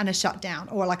defensiveness and a shutdown,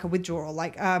 or like a withdrawal.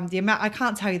 Like the amount, I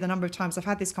can't tell you the number of times I've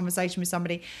had this conversation with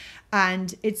somebody,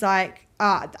 and it's like,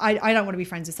 I don't want to be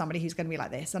friends with somebody who's going to be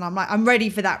like this. And I'm like, I'm ready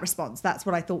for that response. That's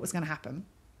what I thought was going to happen.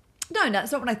 No,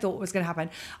 that's not what I thought was going to happen.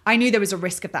 I knew there was a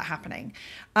risk of that happening.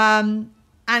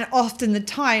 And often the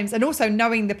times, and also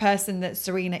knowing the person that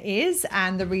Serena is,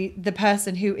 and the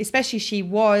person who, especially she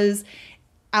was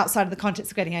outside of the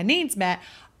context of getting her needs met,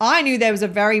 I knew there was a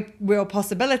very real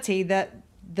possibility that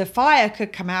the fire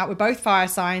could come out with both fire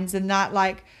signs, and that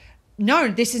like, no,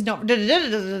 this is not,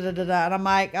 and I'm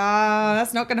like,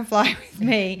 that's not going to fly with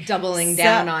me. Doubling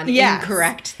down on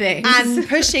incorrect things. And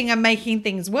pushing and making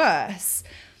things worse.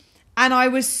 And I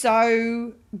was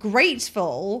so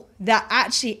grateful that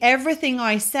actually everything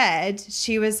I said,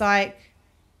 she was like,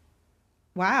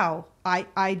 wow,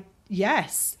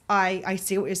 yes, I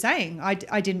see what you're saying.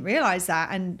 I didn't realize that.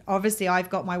 And obviously I've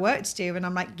got my work to do. And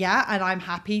I'm like, yeah, and I'm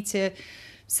happy to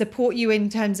support you in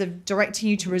terms of directing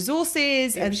you to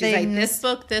resources and she's things. Like, this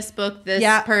book,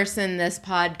 this person, this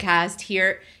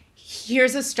podcast,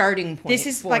 here's a starting point. This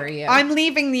is for like, you. I'm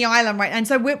leaving the island, right? And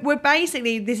so we're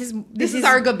basically, this is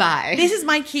our goodbye. This is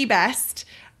my key best.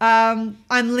 I'm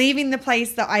leaving the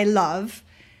place that I love,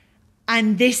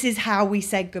 and this is how we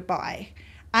said goodbye.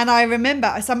 And I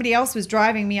remember somebody else was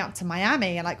driving me up to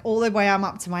Miami, and like all the way I'm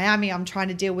up to Miami, I'm trying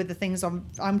to deal with the things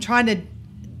I'm trying to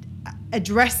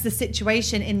address the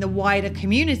situation in the wider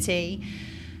community.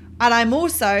 And I'm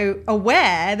also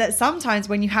aware that sometimes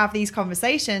when you have these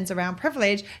conversations around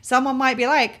privilege, someone might be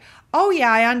like, oh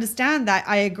yeah, I understand that,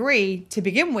 I agree to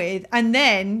begin with. And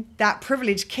then that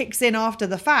privilege kicks in after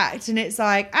the fact. And it's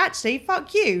like, actually,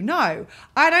 fuck you. No,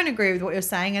 I don't agree with what you're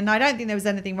saying. And I don't think there was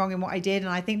anything wrong in what I did.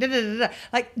 And I think,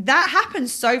 like that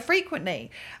happens so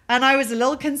frequently. And I was a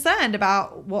little concerned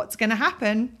about what's going to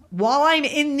happen while I'm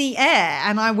in the air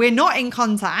and we're not in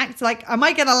contact. Like, am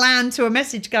I going to land to a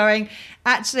message going,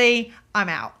 actually, I'm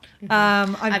out?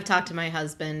 I've talked to my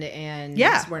husband, and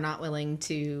we're not willing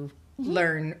to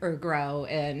learn or grow,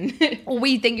 and or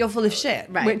we think you're full of shit,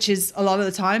 right. Which is a lot of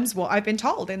the times what I've been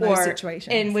told in those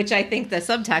situations. In which I think the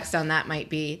subtext on that might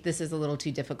be, this is a little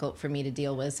too difficult for me to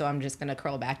deal with, so I'm just going to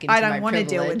curl back into my privilege. I don't want to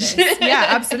deal with this. Yeah,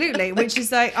 absolutely. Which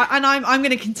is like, and I'm going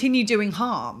to continue doing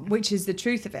harm, which is the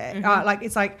truth of it. Like,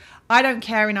 it's like, I don't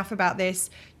care enough about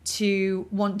this to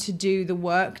want to do the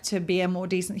work to be a more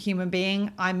decent human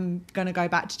being. I'm going to go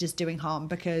back to just doing harm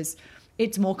because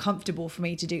it's more comfortable for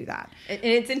me to do that. And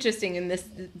it's interesting in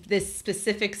this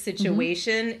specific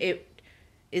situation, it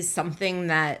is something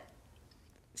that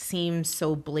seems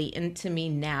so blatant to me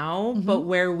now, but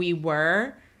where we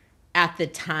were at the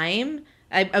time,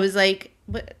 I was like,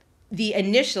 what? The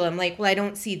initial, I'm like, well, I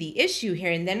don't see the issue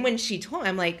here. And then when she told me,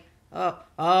 I'm like,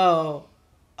 oh.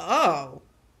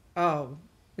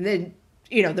 And then,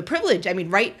 the privilege, I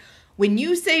mean, right? When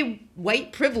you say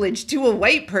white privilege to a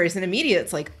white person, immediately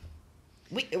it's like,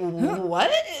 wait, what?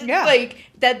 Yeah.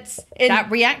 Like, that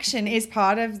reaction is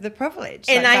part of the privilege.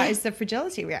 And that is the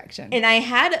fragility reaction. And I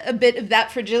had a bit of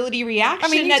that fragility reaction. I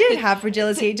mean, you did have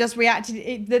fragility. It just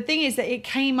reacted. The thing is that it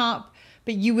came up,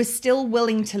 but you were still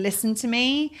willing to listen to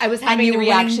me. I was having the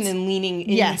reaction and leaning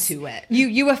into it.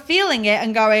 You were feeling it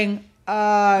and going,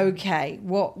 okay,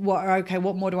 what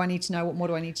more do I need to know? What more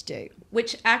do I need to do?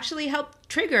 Which actually helped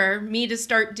trigger me to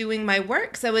start doing my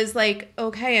work. So I was like,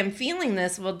 okay, I'm feeling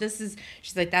this. Well, she's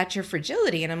like, that's your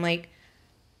fragility. And I'm like,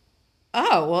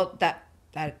 oh, well, that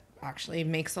actually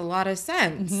makes a lot of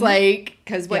sense. Like,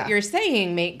 because what Yeah. you're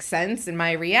saying makes sense, and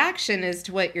my reaction is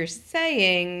to what you're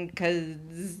saying,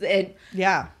 because it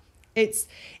Yeah. It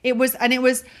was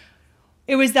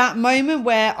that moment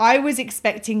where I was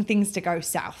expecting things to go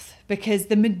south, because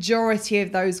the majority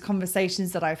of those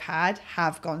conversations that I've had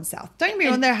have gone south. Don't get me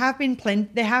wrong, there have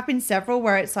been several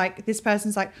where it's like, this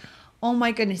person's like, oh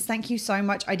my goodness, thank you so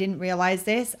much. I didn't realize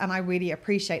this, and I really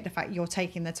appreciate the fact you're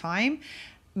taking the time.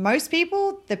 Most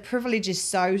people, the privilege is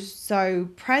so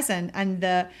present, and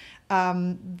the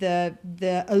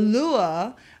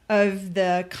allure of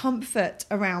the comfort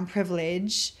around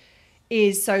privilege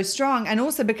is so strong, and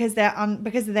also because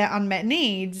because of their unmet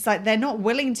needs, like they're not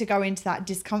willing to go into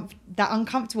that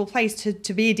uncomfortable place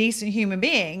to be a decent human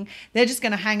being. They're just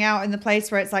going to hang out in the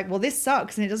place where it's like, well, this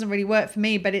sucks and it doesn't really work for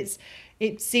me, but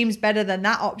it seems better than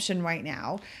that option right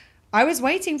now. I was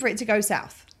waiting for it to go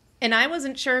south. And I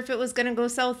wasn't sure if it was going to go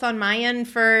south on my end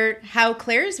for how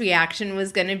Claire's reaction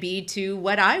was going to be to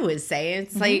what I was saying.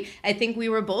 It's like, I think we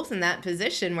were both in that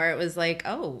position where it was like,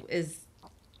 oh, is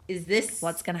this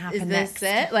what's going to happen is next?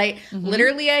 this it? Like,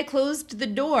 literally, I closed the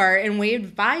door and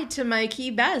waved bye to my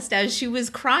key best as she was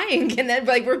crying, and then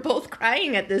like we're both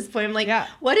crying at this point. I'm like,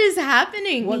 what is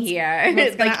happening here?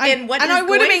 What's like, and what is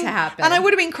going to happen? And I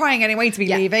would have been crying anyway to be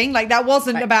leaving. Like, that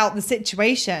wasn't about the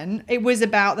situation. It was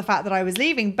about the fact that I was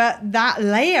leaving. But that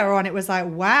layer on it was like,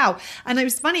 wow. And it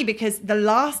was funny because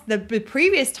the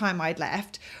previous time I'd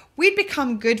left, we'd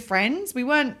become good friends. We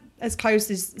weren't as close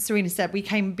as Serena said. We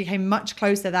became much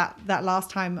closer that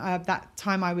last time, that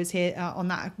time I was here on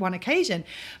that one occasion.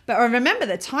 But I remember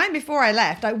the time before I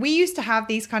left, like, we used to have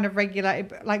these kind of regular,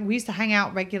 like, we used to hang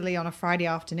out regularly on a Friday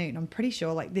afternoon. I'm pretty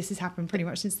sure like this has happened pretty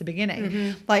much since the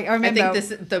beginning. Like, I remember. I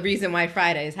think the reason why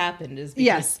Fridays happened is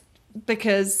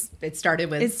because it started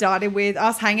with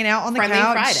us hanging out on the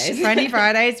couch. Friendly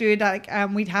Fridays. We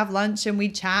would we'd have lunch and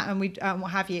we'd chat and we'd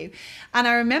what have you. And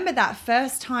I remember that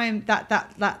first time,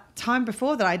 that time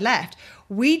before that I'd left,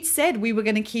 we'd said we were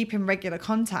going to keep in regular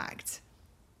contact.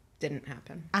 Didn't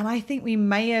happen. And I think we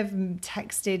may have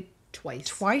texted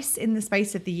twice in the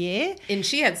space of the year. And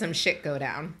she had some shit go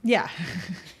down. Yeah.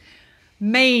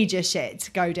 Major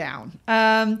shit go down.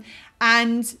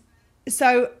 And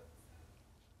so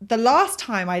the last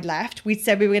time I'd left, we'd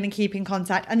said we were going to keep in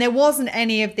contact, and there wasn't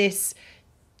any of this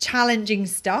challenging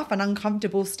stuff and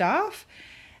uncomfortable stuff.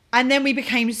 And then we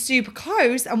became super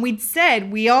close, and we'd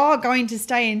said we are going to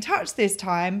stay in touch this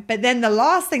time. But then the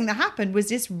last thing that happened was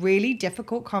this really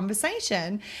difficult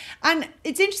conversation. And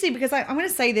it's interesting because I'm going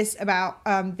to say this about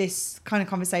this kind of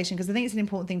conversation, because I think it's an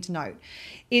important thing to note,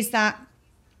 is that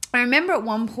I remember at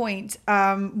one point,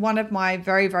 one of my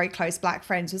very, very close Black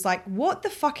friends was like, what the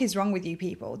fuck is wrong with you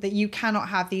people that you cannot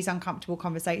have these uncomfortable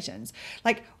conversations?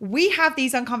 Like, we have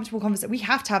these uncomfortable conversations. We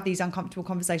have to have these uncomfortable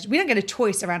conversations. We don't get a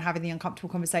choice around having the uncomfortable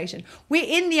conversation. We're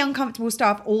in the uncomfortable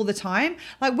stuff all the time.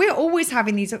 Like, we're always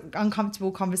having these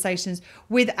uncomfortable conversations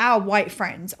with our white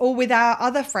friends or with our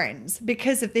other friends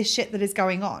because of this shit that is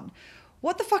going on.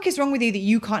 What the fuck is wrong with you that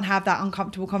you can't have that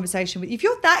uncomfortable conversation with? If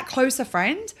you're that close a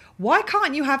friend, why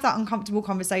can't you have that uncomfortable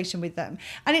conversation with them?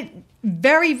 And it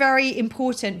very, very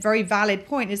important, very valid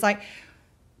point is like,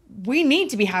 we need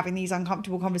to be having these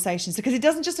uncomfortable conversations because it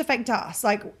doesn't just affect us.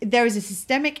 Like, there is a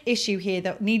systemic issue here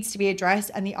that needs to be addressed,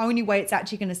 and the only way it's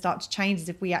actually going to start to change is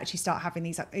if we actually start having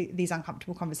these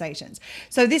uncomfortable conversations.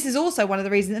 So this is also one of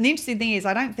the reasons. And the interesting thing is,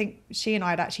 I don't think she and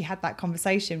I had actually had that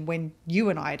conversation when you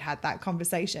and I had that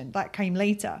conversation. That came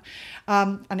later,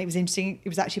 and it was interesting. It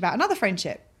was actually about another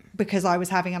friendship because I was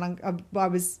having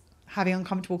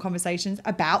uncomfortable conversations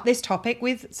about this topic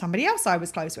with somebody else I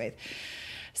was close with.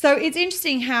 So it's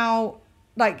interesting how,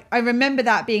 like, I remember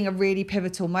that being a really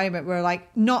pivotal moment where,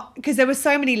 like, not because there were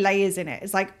so many layers in it.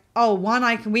 It's like, oh,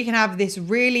 we can have this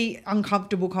really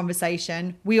uncomfortable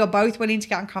conversation. We are both willing to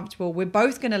get uncomfortable. We're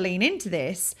both going to lean into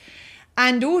this.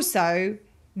 And also,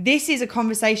 this is a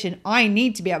conversation I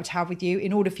need to be able to have with you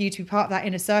in order for you to be part of that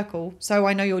inner circle. So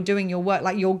I know you're doing your work,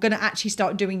 like you're going to actually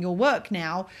start doing your work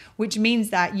now, which means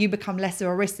that you become less of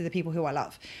a risk to the people who I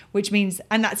love, which means,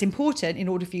 and that's important in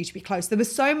order for you to be close. There were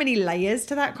so many layers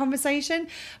to that conversation,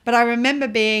 but I remember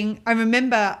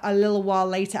a little while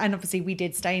later, and obviously we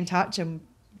did stay in touch, and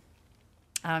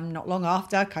not long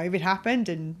after COVID happened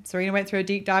and Serena went through a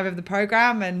deep dive of the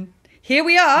program, and here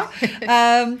we are.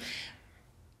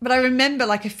 But I remember,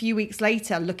 like, a few weeks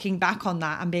later looking back on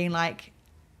that and being like,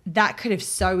 that could have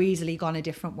so easily gone a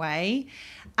different way.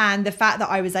 And the fact that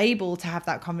I was able to have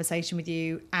that conversation with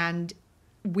you and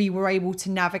we were able to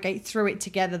navigate through it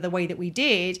together the way that we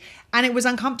did, and it was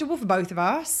uncomfortable for both of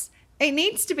us. It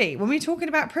needs to be. When we're talking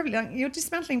about privilege, like, you're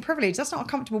dismantling privilege. That's not a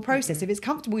comfortable process. If it's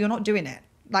comfortable, you're not doing it.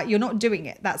 Like, you're not doing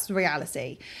it. That's the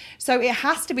reality. So it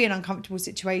has to be an uncomfortable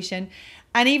situation.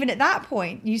 And even at that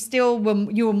point, you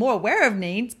were more aware of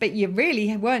needs, but you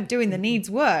really weren't doing the needs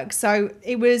work. So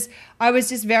I was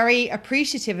just very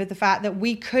appreciative of the fact that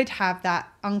we could have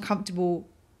that uncomfortable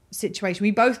situation.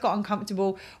 We both got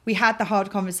uncomfortable. We had the hard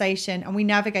conversation and we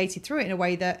navigated through it in a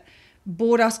way that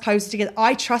brought us closer together.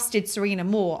 I trusted Serena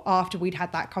more after we'd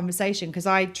had that conversation, because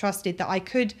I trusted that I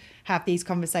could have these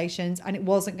conversations and it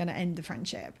wasn't going to end the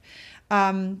friendship.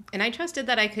 And I trusted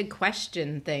that I could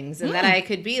question things and that I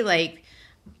could be like,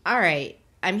 all right,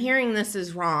 I'm hearing this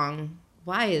is wrong.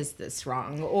 Why is this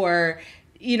wrong? Or,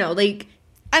 like...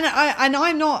 And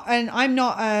I'm not an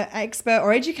expert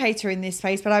or educator in this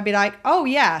space, but I'd be like, oh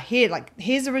yeah,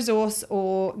 here's a resource,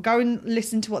 or go and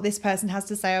listen to what this person has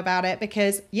to say about it,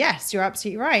 because yes, you're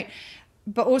absolutely right.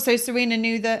 But also Serena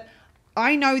knew that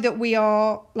I know that we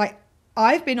are, like,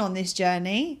 I've been on this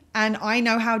journey and I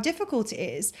know how difficult it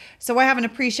is. So I have an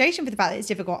appreciation for the fact that it's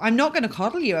difficult. I'm not going to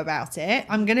coddle you about it.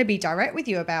 I'm going to be direct with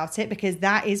you about it, because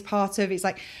that is part of, it's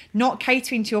like, not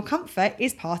catering to your comfort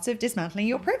is part of dismantling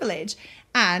your privilege.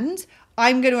 And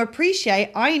I'm going to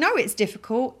appreciate, I know it's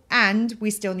difficult and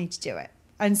we still need to do it.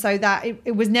 And so that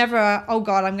it was never, oh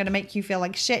God, I'm going to make you feel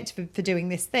like shit for doing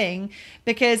this thing,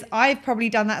 because I've probably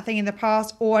done that thing in the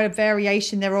past, or a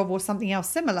variation thereof, or something else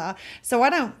similar. So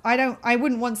I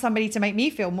wouldn't want somebody to make me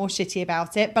feel more shitty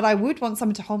about it, but I would want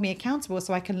someone to hold me accountable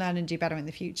so I can learn and do better in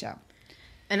the future.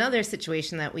 Another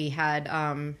situation that we had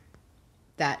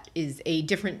that is a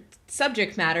different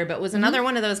subject matter, but was another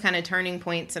one of those kind of turning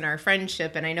points in our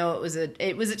friendship. And I know it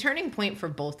was a turning point for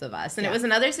both of us. And it was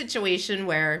another situation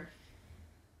where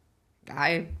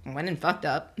I went and fucked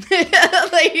up.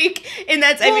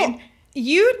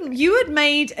 You had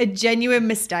made a genuine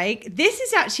mistake. This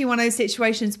is actually one of those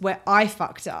situations where I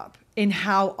fucked up in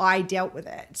how I dealt with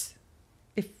it.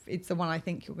 If it's the one I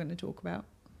think you're going to talk about.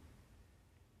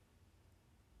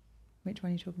 Which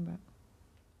one are you talking about?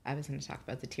 I was going to talk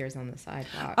about the tears on the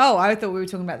sidewalk. Oh, I thought we were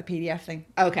talking about the PDF thing.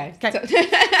 Okay. So,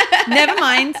 never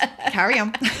mind. Carry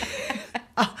on.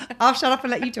 I'll shut up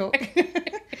and let you talk.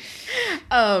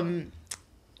 And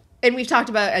we've talked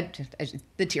about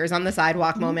the tears on the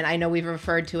sidewalk moment. I know we've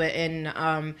referred to it in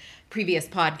previous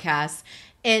podcasts.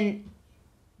 And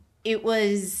it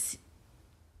was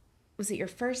it your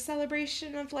first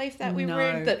celebration of life that we were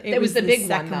in? It was the big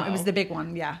one, though. It was the big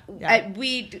one, yeah.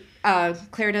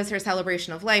 Claire does her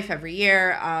celebration of life every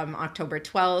year, October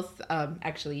 12th.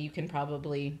 Actually, you can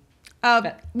probably...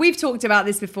 We've talked about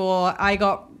this before. I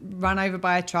got run over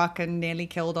by a truck and nearly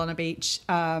killed on a beach.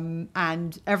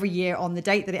 And every year on the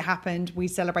date that it happened, we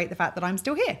celebrate the fact that I'm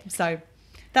still here. So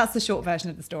that's the short version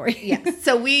of the story. Yes.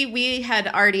 So we had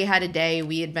already had a day.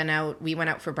 We went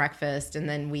out for breakfast, and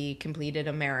then we completed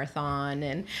a marathon,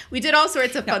 and we did all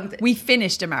sorts of fun things. We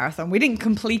finished a marathon. We didn't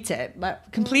complete it. But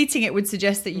completing it would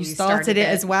suggest that you started it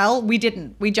as well. We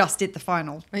didn't. We just did the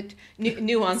final.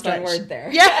 Nuanced on word there.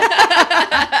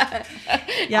 Yeah.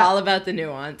 Yeah. All about the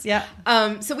nuance. Yeah.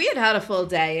 So we had a full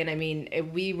day, and I mean,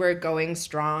 we were going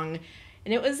strong,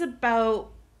 and it was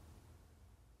about...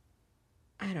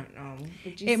 I don't know.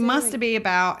 It must have been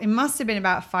about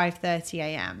 5:30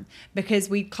 a.m. because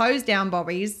we closed down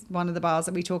Bobby's, one of the bars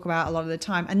that we talk about a lot of the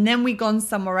time, and then we gone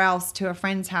somewhere else to a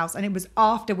friend's house, and it was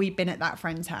after we'd been at that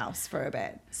friend's house for a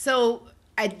bit. So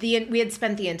at the end, we had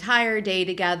spent the entire day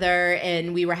together,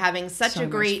 and we were having such a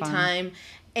great time.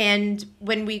 And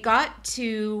when we got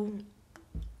to...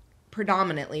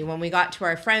 predominantly when we got to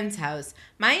our friend's house,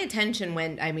 my attention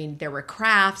went, I mean, there were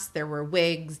crafts, there were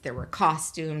wigs, there were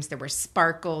costumes, there were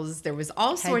sparkles, there was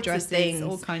all sorts of things.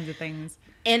 All kinds of things.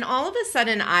 And all of a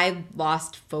sudden I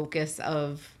lost focus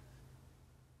of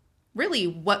really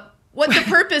what the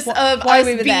purpose of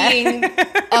us being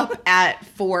up at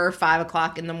 4 or 5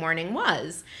 o'clock in the morning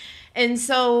was. And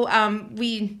so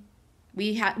we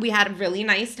had a really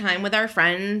nice time with our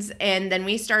friends, and then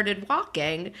we started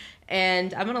walking.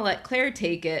 And I'm going to let Claire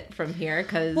take it from here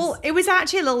because... Well, it was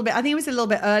actually I think it was a little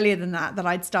bit earlier than that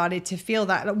I'd started to feel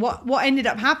that. What ended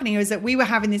up happening was that we were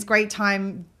having this great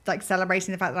time, like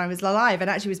celebrating the fact that I was alive. And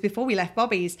actually it was before we left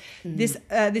Bobby's. This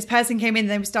person came in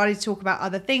and they started to talk about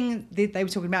other things. They were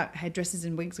talking about hairdressers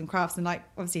and wigs and crafts. And like,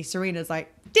 obviously Serena's like,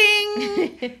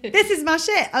 ding, this is my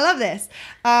shit. I love this.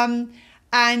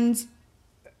 And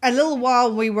a little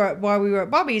while we were at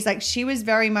Bobby's, like she was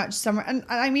very much somewhere, and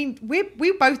I mean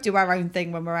we both do our own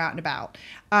thing when we're out and about.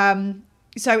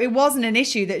 So it wasn't an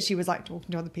issue that she was like talking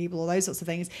to other people or those sorts of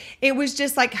things. It was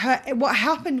just like what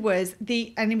happened was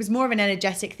and it was more of an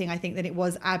energetic thing I think than it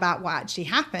was about what actually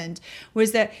happened,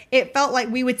 was that it felt like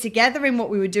we were together in what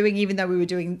we were doing even though we were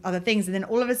doing other things, and then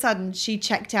all of a sudden she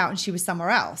checked out and she was somewhere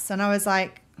else, and I was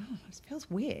like, oh, it feels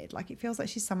weird. Like, it feels like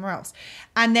she's somewhere else.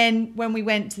 And then when we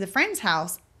went to the friend's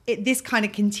house, this kind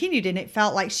of continued, and it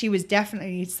felt like she was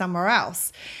definitely somewhere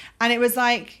else. And it was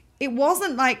like, it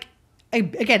wasn't like,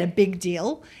 again, a big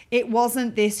deal. It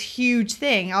wasn't this huge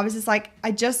thing. I was just like,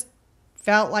 I just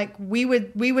felt like we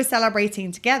were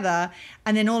celebrating together,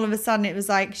 and then all of a sudden it was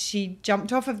like she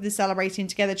jumped off of the celebrating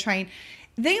together train.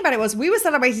 The thing about it was, we were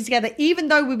celebrating together even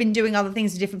though we've been doing other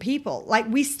things with different people. Like,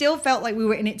 we still felt like we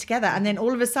were in it together. And then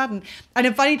all of a sudden, and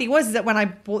the funny thing was is that when I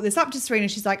brought this up to Serena,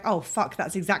 she's like, oh fuck,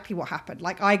 that's exactly what happened.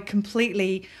 Like, I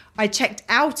checked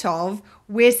out of,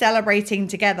 we're celebrating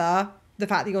together the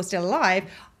fact that you're still alive.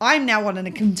 I'm now on an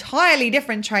entirely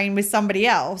different train with somebody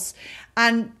else.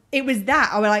 And it was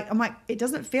that I'm like, it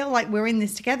doesn't feel like we're in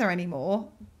this together anymore,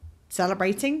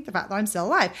 celebrating the fact that I'm still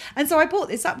alive. And so I brought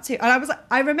this up to, and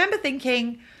I remember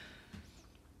thinking,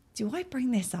 do I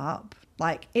bring this up?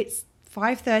 Like, it's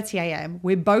 5:30 a.m.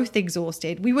 We're both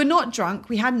exhausted. We were not drunk.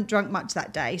 We hadn't drunk much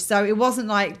that day. So it wasn't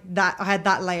like that. I had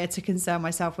that layer to concern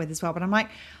myself with as well. But I'm like,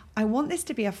 I want this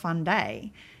to be a fun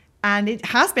day. And it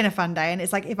has been a fun day. And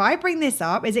it's like, if I bring this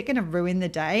up, is it going to ruin the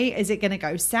day? Is it going to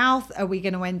go south? Are we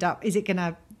going to end up, is it going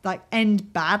to like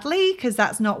end badly? Because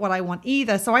that's not what I want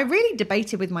either. So I really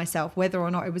debated with myself whether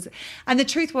or not it was, and the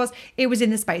truth was, it was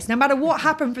in the space. No matter what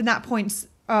happened from that point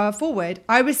forward,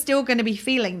 I was still going to be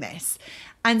feeling this.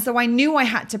 And so I knew I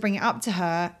had to bring it up to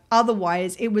her.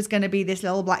 Otherwise, it was going to be this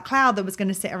little black cloud that was going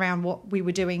to sit around what we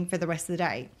were doing for the rest of the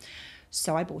day.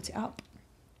 So I brought it up.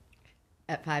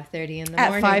 At 5:30 in the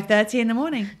morning. At 5:30 in the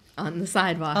morning. On the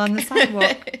sidewalk. On the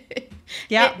sidewalk.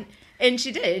 Yeah. And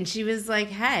she did. And she was like,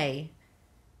 hey,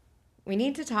 we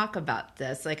need to talk about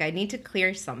this. Like, I need to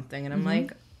clear something. And I'm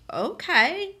like,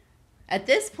 okay. At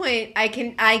this point, I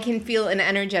can feel an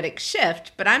energetic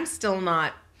shift, but I'm still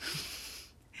not.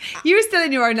 You were still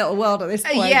in your own little world at this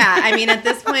point. Yeah. I mean, at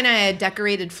this point, I had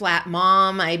decorated flat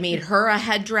mom. I made her a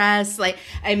headdress. Like,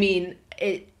 I mean,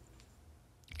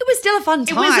 it was still a fun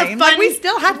time. It was a fun. Like, we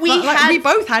still had fun. We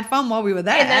both had fun while we were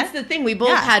there. And that's the thing. We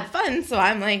both had fun. So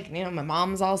I'm like, you know, my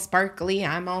mom's all sparkly.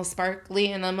 I'm all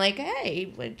sparkly. And I'm like,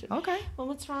 hey. Okay. Well,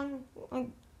 what's wrong? Well,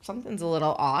 something's a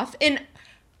little off. And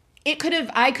I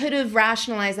could have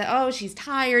rationalized that, oh, she's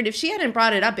tired. If she hadn't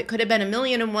brought it up, it could have been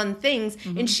 1,000,001 things.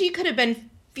 Mm-hmm. And she could have been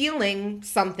feeling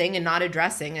something and not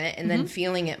addressing it, and then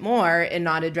feeling it more and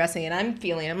not addressing it.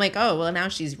 I'm like, oh, well, now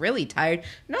she's really tired.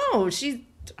 No, she's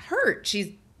hurt.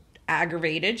 She's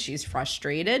aggravated. She's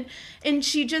frustrated. And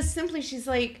she just simply, she's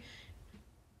like,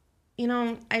 you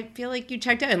know, I feel like you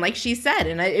checked out. And like she said,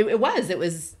 and it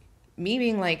was me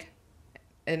being like,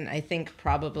 and I think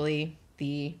probably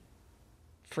the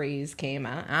phrase came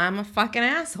out, I'm a fucking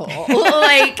asshole.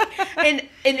 Like, and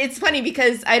it's funny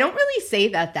because I don't really say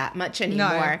that much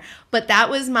anymore. No. But that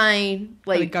was my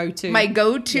go-to.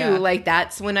 Yeah. Like,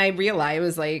 that's when I realized, I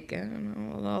was like, I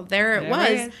don't know, well, there it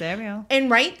was. There we are.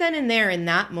 And right then and there, in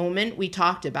that moment, we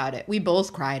talked about it. We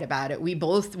both cried about it.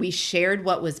 We shared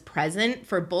what was present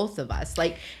for both of us.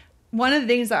 Like, one of the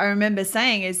things that I remember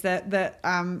saying is that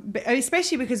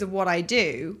especially because of what I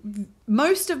do,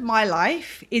 most of my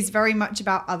life is very much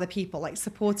about other people, like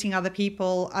supporting other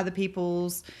people, other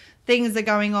people's things are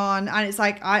going on. And it's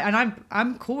like,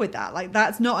 I'm cool with that. Like,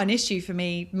 that's not an issue for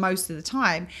me most of the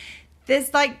time.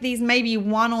 There's like these maybe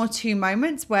 1 or 2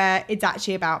 moments where it's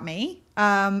actually about me.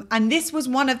 And this was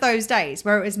one of those days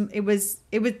where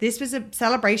this was a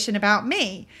celebration about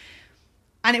me.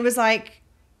 And it was like,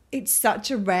 it's such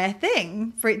a rare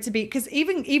thing for it to be, because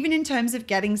even in terms of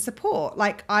getting support,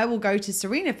 like, I will go to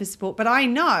Serena for support, but I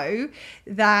know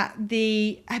that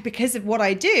because of what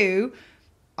I do,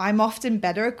 I'm often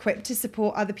better equipped to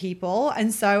support other people.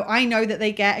 And so I know that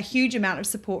they get a huge amount of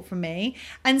support from me.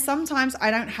 And sometimes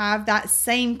I don't have that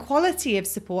same quality of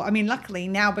support. I mean, luckily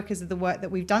now, because of the work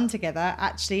that we've done together,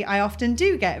 actually, I often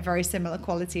do get a very similar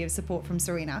quality of support from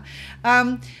Serena.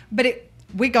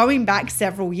 We're going back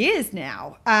several years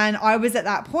now. And I was at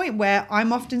that point where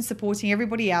I'm often supporting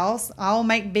everybody else. I'll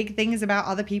make big things about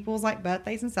other people's like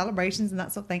birthdays and celebrations and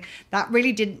that sort of thing. That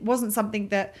really wasn't something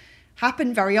that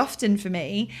happened very often for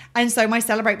me. And so my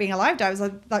Celebrate Being Alive day, I was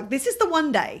like, this is the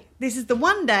one day. This is the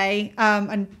one day.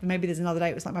 And maybe there's another day.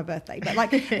 It was like my birthday. But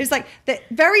like, it was like that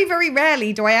very, very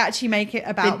rarely do I actually make it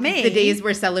about me. The days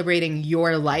we're celebrating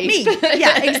your life. Me.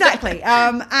 Yeah, exactly.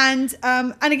 And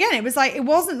again, it was like, it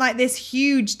wasn't like this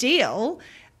huge deal.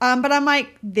 But I'm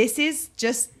like, this is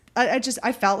just,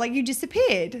 I felt like you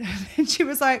disappeared. And she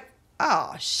was like,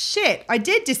 oh shit, I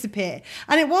did disappear.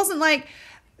 And it wasn't like,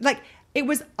 it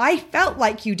was, I felt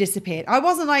like you disappeared. I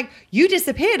wasn't like, you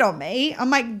disappeared on me. I'm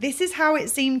like, this is how it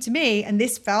seemed to me. And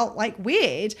this felt like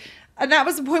weird. And that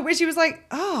was the point where she was like,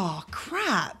 oh,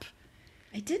 crap.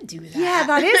 I did do that. Yeah,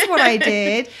 that is what I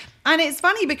did. And it's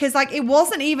funny because like it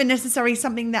wasn't even necessarily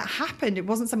something that happened. It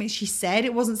wasn't something she said.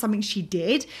 It wasn't something she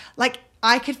did. Like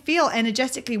I could feel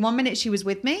energetically 1 minute she was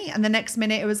with me and the next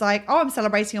minute it was like, oh, I'm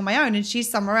celebrating on my own and she's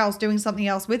somewhere else doing something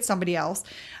else with somebody else.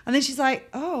 And then she's like,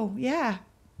 oh yeah,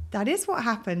 that is what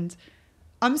happened.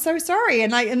 I'm so sorry.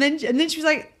 And then she was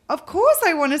like, of course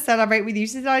I want to celebrate with you.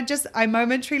 She said, I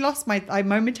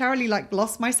momentarily like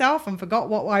lost myself and forgot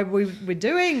what we were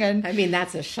doing. And I mean,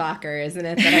 that's a shocker, isn't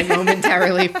it? That I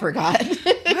momentarily forgot.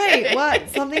 Wait, what?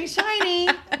 Something shiny.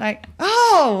 Like,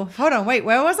 oh, hold on. Wait,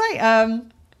 where was I?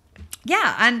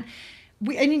 Yeah. And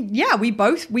we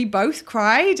both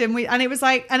cried and it was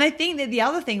like, and I think that the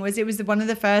other thing was, it was one of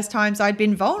the first times I'd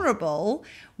been vulnerable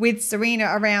with Serena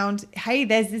around, hey,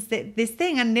 there's this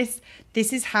thing and this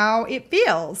is how it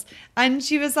feels. And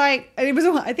she was like, it was,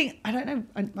 I think, I don't know.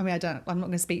 I mean, I'm not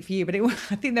going to speak for you, but I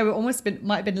think there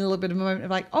might have been a little bit of a moment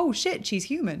of like, oh shit, she's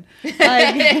human.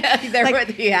 Like,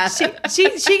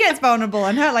 she gets vulnerable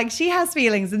and her, like she has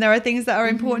feelings and there are things that are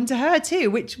important to her too,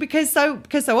 which because so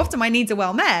often my needs are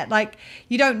well met. Like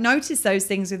you don't notice those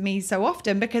things with me so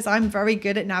often because I'm very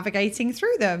good at navigating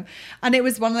through them. And it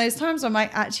was one of those times where I'm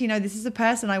like, actually, no, this is a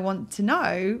person I want to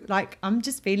know. Like I'm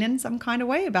just feeling some kind of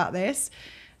way about this.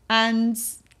 And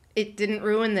it didn't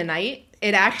ruin the night.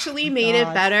 It actually made it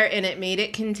better, and it made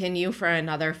it continue for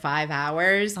another 5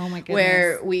 hours. Oh my goodness.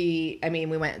 Where we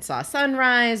went and saw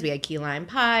sunrise, we had key lime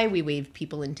pie, we waved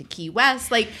people into Key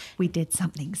West. Like we did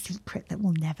something secret that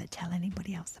we'll never tell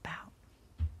anybody else about.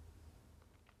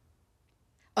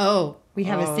 Oh, we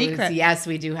have a secret. Yes,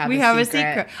 we do have. We have a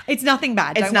secret. It's nothing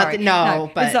bad. It's nothing.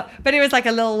 No, but it was like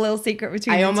a little secret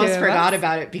between. I the almost two forgot of us.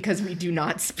 about it because we do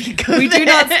not speak of it. We do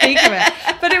not speak of it.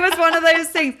 But it was one of those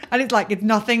things, and it's like it's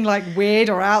nothing like weird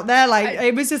or out there. Like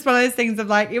it was just one of those things of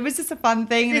like it was just a fun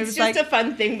thing. It's just a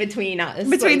fun thing between us,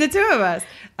 between the two of us,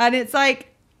 and it's like.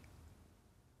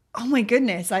 Oh my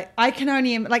goodness. I can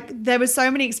only, like, there were so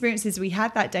many experiences we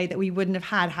had that day that we wouldn't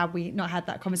have had we not had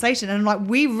that conversation. And like,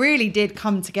 we really did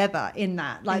come together in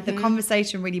that, like the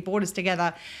conversation really brought us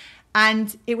together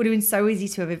and it would have been so easy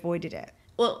to have avoided it.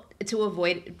 Well, to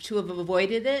have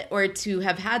avoided it or to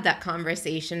have had that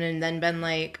conversation and then been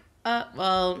like,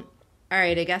 well, all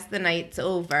right, I guess the night's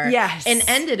over. Yes. And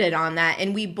ended it on that.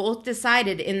 And we both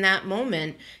decided in that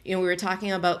moment, we were talking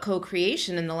about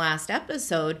co-creation in the last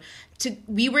episode,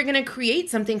 we were going to create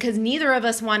something because neither of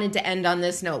us wanted to end on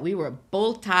this note. We were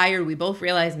both tired. We both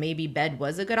realized maybe bed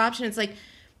was a good option. It's like,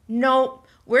 no,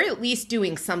 we're at least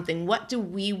doing something. What do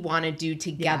we want to do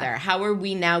together? Yeah. How are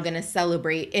we now going to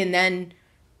celebrate? And then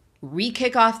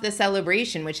re-kick off the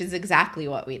celebration, which is exactly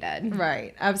what we did.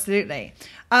 Right, absolutely.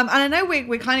 And I know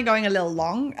we're kind of going a little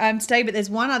long today, but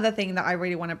there's one other thing that I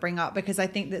really want to bring up because I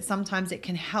think that sometimes it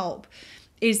can help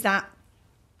is that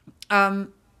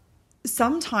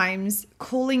sometimes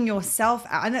calling yourself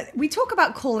out, and we talk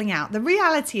about calling out. The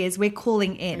reality is we're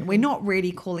calling in. Mm-hmm. We're not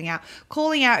really calling out.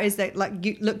 Calling out is that like,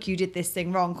 you did this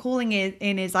thing wrong. Calling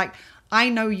in is like, I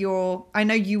know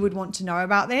you would want to know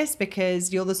about this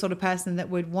because you're the sort of person that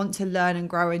would want to learn and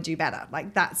grow and do better.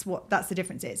 Like that's the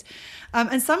difference is.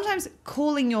 And sometimes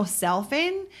calling yourself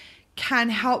in can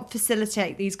help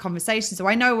facilitate these conversations. So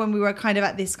I know when we were kind of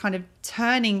at this kind of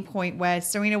turning point where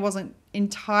Serena wasn't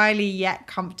entirely yet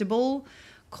comfortable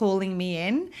calling me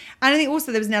in. And I think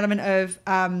also there was an element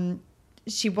of,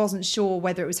 she wasn't sure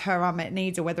whether it was her unmet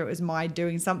needs or whether it was my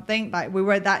doing something. Like we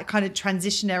were at that kind of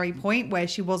transitionary point where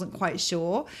she wasn't quite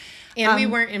sure. And we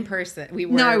weren't in person. We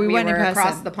weren't in person.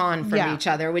 Across the pond from each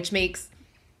other, which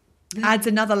adds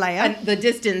another layer. And the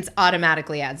distance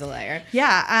automatically adds a layer.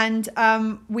 Yeah.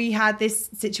 And we had this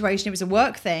situation. It was a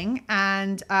work thing.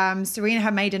 And Serena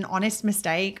had made an honest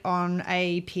mistake on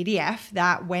a PDF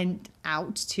that went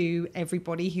out to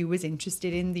everybody who was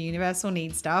interested in the universal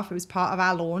needs stuff. It was part of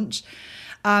our launch.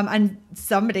 And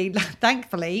somebody,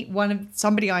 thankfully,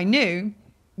 somebody I knew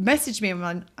messaged me and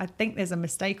went, I think there's a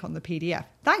mistake on the PDF.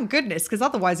 Thank goodness, because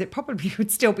otherwise it probably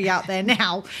would still be out there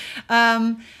now.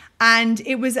 And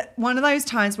it was one of those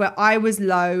times where I was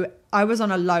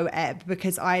on a low ebb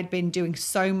because I had been doing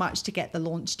so much to get the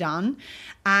launch done.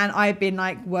 And I had been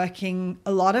like working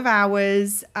a lot of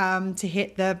hours to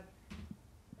hit the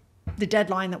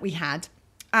deadline that we had.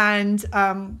 And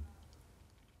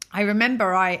I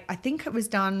remember I think it was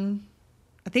done,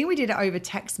 I think we did it over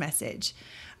text message.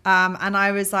 And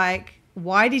I was like,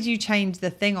 why did you change the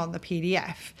thing on the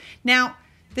PDF? Now,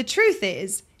 the truth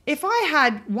is, if I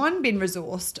had been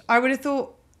resourced, I would have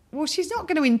thought, well, she's not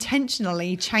going to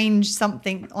intentionally change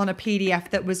something on a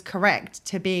PDF that was correct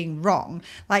to being wrong.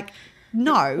 Like,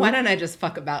 no. Why don't I just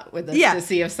fuck about with this Yeah. to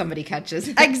see if somebody catches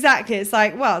it? Exactly. It's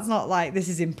like, well, it's not like this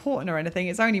is important or anything.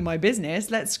 It's only my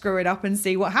business. Let's screw it up and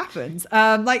see what happens.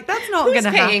 Like, that's not going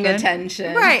to happen. Paying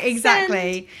attention? Right.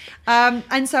 Exactly.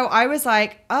 And so I was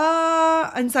like,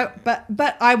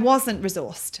 but I wasn't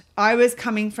resourced. I was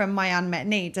coming from my unmet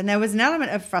needs, and there was an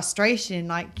element of frustration.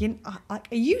 Like, are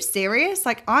you serious?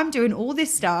 Like, I'm doing all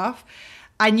this stuff,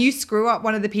 and you screw up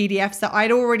one of the PDFs that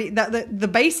I'd already, that the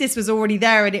basis was already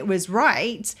there and it was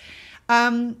right.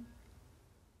 And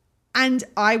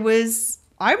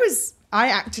I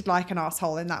acted like an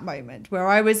asshole in that moment, where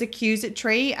I was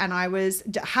accusatory, and I was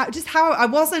how I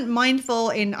wasn't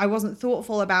mindful I wasn't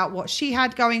thoughtful about what she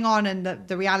had going on. And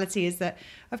the reality is that,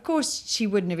 of course, she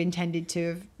wouldn't have intended to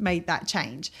have made that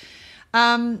change.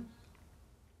 And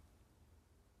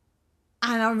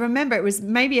I remember it was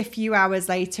maybe a few hours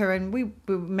later, and we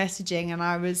were messaging, and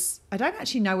I don't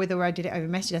actually know whether I did it over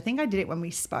message. I think I did it when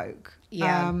we spoke.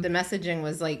 Yeah, the messaging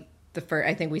was like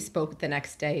I think we spoke the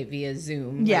next day via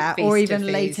Zoom. Yeah, like or even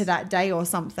later that day or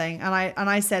something. And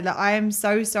I said that I am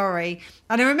so sorry.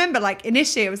 And I remember, like,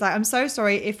 initially it was like, I'm so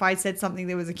sorry if I said something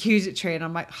that was accusatory. And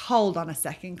I'm like, hold on a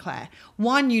second, Claire.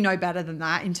 One, you know better than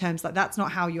that, in terms like, that's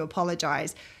not how you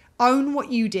apologize. Own what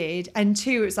you did. And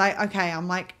two, it's like, okay,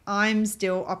 I'm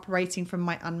still operating from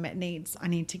my unmet needs. I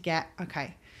need to get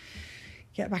back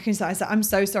inside. So I'm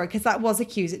so sorry, because that was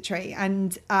accusatory,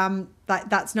 and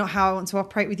that's not how I want to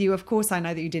operate with you. Of course, I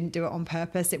know that you didn't do it on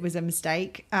purpose. It was a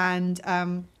mistake. And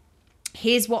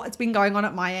here's what's been going on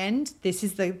at my end. This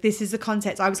is the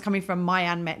context. I was coming from my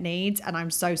unmet needs, and I'm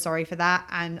so sorry for that.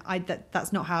 And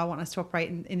that's not how I want us to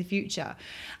operate in the future.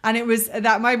 And it was at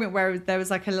that moment where there was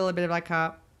like a little bit of like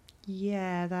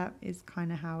yeah, that is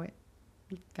kind of how it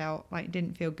felt. Like, it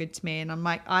didn't feel good to me. And I'm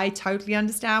like, I totally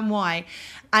understand why.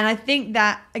 And I think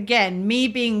that, again, me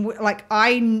being like,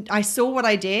 I saw what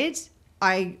I did.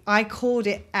 I called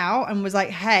it out and was like,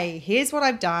 hey, here's what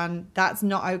I've done. That's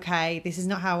not okay. This is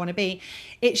not how I want to be.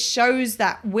 It shows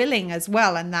that willing as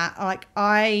well. And that, like,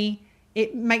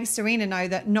 it makes Serena know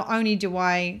that not only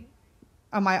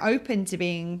am I open to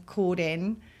being called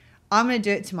in, I'm going to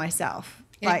do it to myself.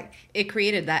 It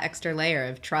created that extra layer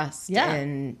of trust. Yeah.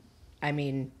 And I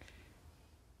mean,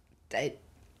 a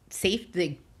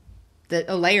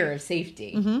layer of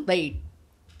safety. Mm-hmm. Like,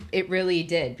 it really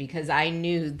did, because I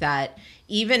knew that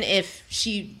even if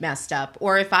she messed up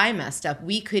or if I messed up,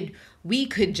 we could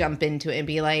jump into it and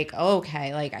be like, oh,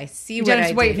 okay, like, I see you what don't I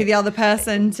have to wait did. for the other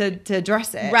person to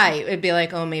address it. Right. It'd be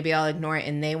like, oh, maybe I'll ignore it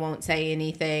and they won't say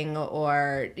anything,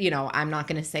 or, I'm not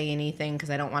going to say anything because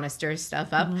I don't want to stir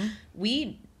stuff up. Mm-hmm.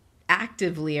 We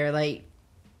actively are like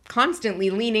constantly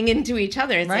leaning into each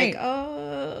other. It's right. like,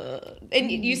 oh,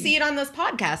 and you see it on this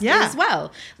podcast yeah. as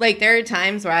well. Like, there are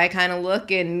times where I kind of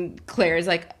look and Claire's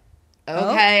like,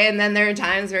 okay. And then there are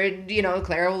times where,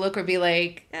 Claire will look or be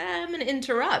like, I'm going to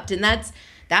interrupt. And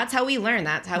that's how we learn.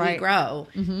 That's how we grow.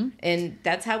 Mm-hmm. And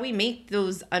that's how we make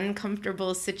those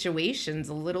uncomfortable situations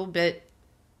a little bit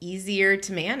easier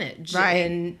to manage. Right.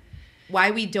 And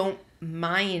why we don't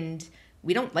mind,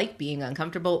 we don't like being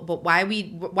uncomfortable, but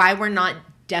why we're not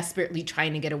desperately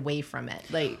trying to get away from it.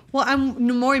 Like, well,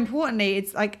 and more importantly,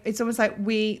 it's almost like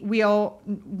we are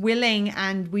willing,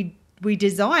 and we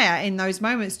desire in those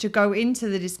moments to go into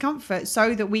the discomfort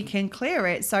so that we can clear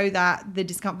it, so that the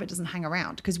discomfort doesn't hang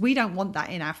around, because we don't want that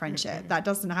in our friendship. Mm-hmm. That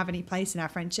doesn't have any place in our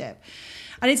friendship.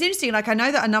 And it's interesting, like, I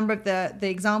know that a number of the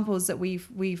examples that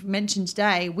we've mentioned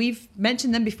today, we've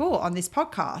mentioned them before on this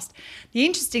podcast. The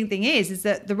interesting thing is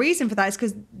that the reason for that is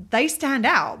because they stand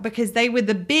out, because they were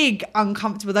the big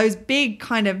uncomfortable, those big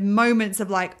kind of moments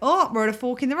of like, oh, we're at a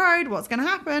fork in the road. What's going to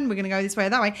happen? We're going to go this way or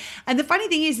that way. And the funny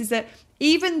thing is that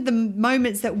even the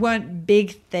moments that weren't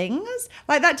big things,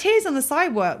 like that tears on the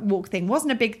sidewalk thing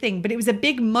wasn't a big thing, but it was a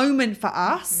big moment for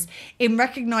us in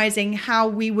recognizing how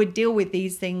we would deal with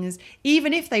these things,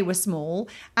 even if they were small.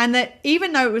 And that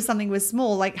even though it was something was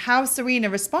small, like how Serena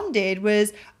responded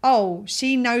was, oh,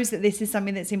 she knows that this is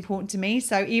something that's important to me.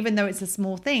 So even though it's a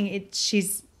small thing,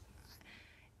 it's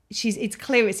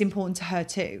clear it's important to her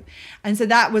too. And so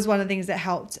that was one of the things that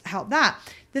helped that.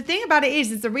 The thing about it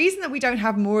is the reason that we don't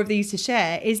have more of these to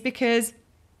share is because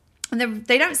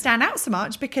they don't stand out so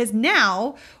much, because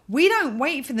now we don't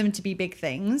wait for them to be big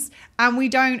things, and we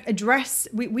don't address,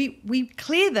 we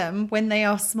clear them when they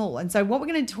are small. And so what we're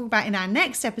going to talk about in our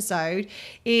next episode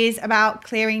is about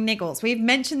clearing niggles. We've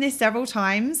mentioned this several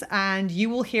times, and you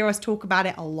will hear us talk about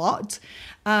it a lot.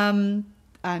 And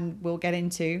we'll get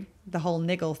into the whole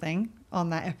niggle thing on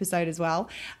that episode as well.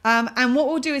 And what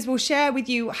we'll do is we'll share with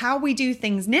you how we do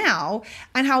things now,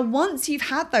 and how once you've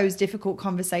had those difficult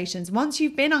conversations, once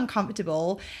you've been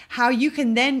uncomfortable, how you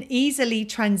can then easily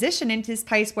transition into this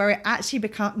place where it actually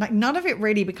becomes like none of it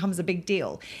really becomes a big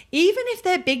deal. Even if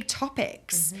they're big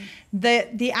topics,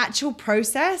 the actual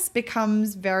process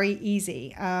becomes very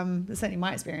easy. That's certainly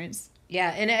my experience.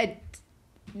 Yeah, and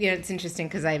it's interesting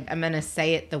because I'm going to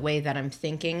say it the way that I'm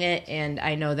thinking it, and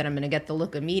I know that I'm going to get the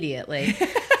look immediately.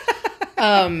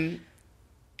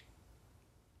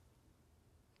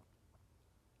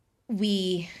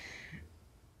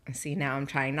 See, now I'm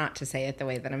trying not to say it the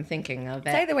way that I'm thinking of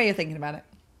it. Say it the way you're thinking about it.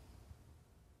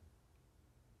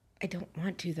 I don't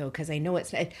want to, though, because I know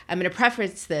I'm going to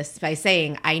preface this by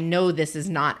saying I know this is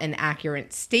not an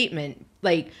accurate statement.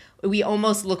 Like, we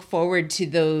almost look forward to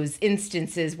those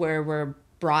instances where we're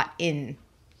brought in.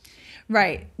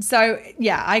 Right. So,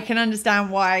 yeah, I can understand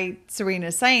why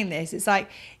Serena's saying this. It's like,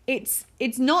 it's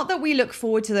not that we look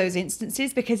forward to those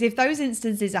instances, because if those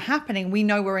instances are happening, we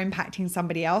know we're impacting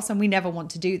somebody else, and we never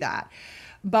want to do that.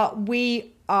 But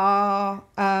we are...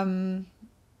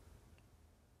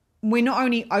 we're not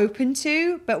only open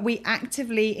to, but we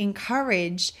actively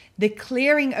encourage the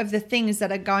clearing of the things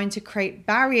that are going to create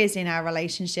barriers in our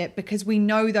relationship, because we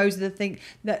know those are the things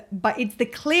but it's the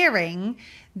clearing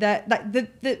that, like, the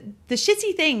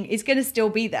shitty thing is going to still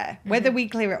be there, whether we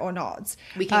clear it or not.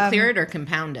 We can clear it or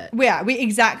compound it. Yeah,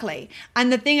 exactly.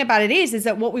 And the thing about it is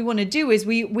that what we want to do is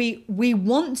we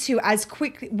want to,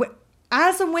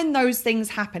 as and when those things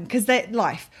happen, because they're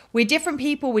life, we're different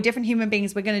people, we're different human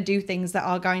beings, we're going to do things that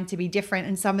are going to be different,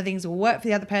 and some of things will work for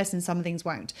the other person, some things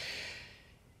won't.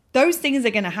 Those things are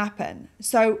going to happen.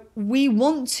 So we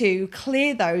want to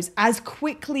clear those as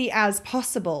quickly as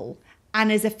possible and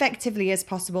as effectively as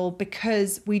possible,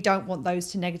 because we don't want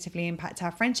those to negatively impact our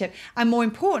friendship. And more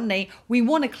importantly, we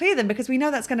want to clear them because we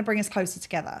know that's going to bring us closer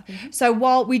together. So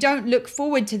while we don't look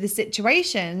forward to the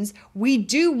situations, we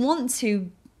do want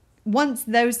to, once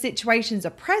those situations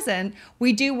are present,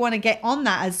 we do want to get on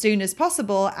that as soon as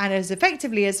possible and as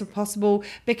effectively as possible,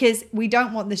 because we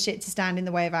don't want the shit to stand in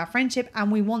the way of our friendship,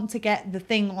 and we want to get the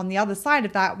thing on the other side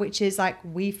of that, which is like,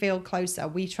 we feel closer,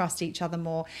 we trust each other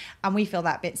more, and we feel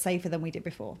that bit safer than we did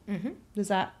before. Does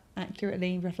that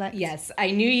accurately reflect? Yes,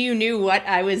 I knew you knew what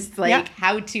I was like,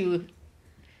 how to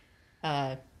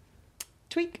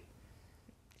tweak.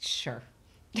 Sure.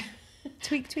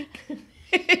 Tweak.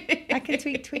 I can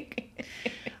tweak.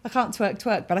 I can't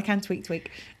twerk, but I can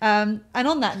tweak. And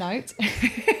on that note...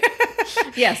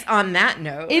 Yes, on that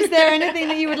note. Is there anything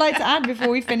that you would like to add before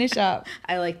we finish up?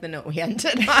 I like the note we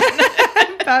ended on.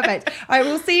 Perfect. All right,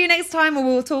 we'll see you next time, where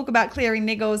we'll talk about clearing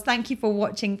niggles. Thank you for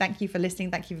watching. Thank you for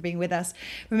listening. Thank you for being with us.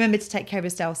 Remember to take care of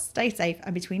yourself, stay safe,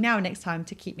 and between now and next time,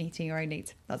 to keep meeting your own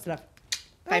needs. Lots of love.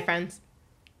 Bye, friends.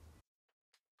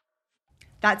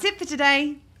 That's it for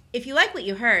today. If you like what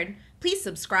you heard, please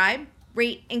subscribe,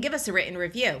 rate, and give us a written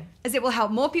review, as it will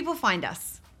help more people find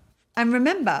us. And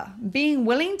remember, being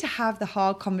willing to have the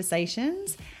hard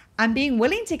conversations and being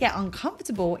willing to get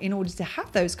uncomfortable in order to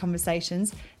have those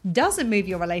conversations doesn't move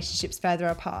your relationships further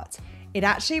apart. It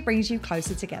actually brings you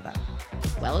closer together.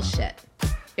 Well, shit.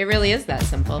 It really is that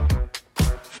simple.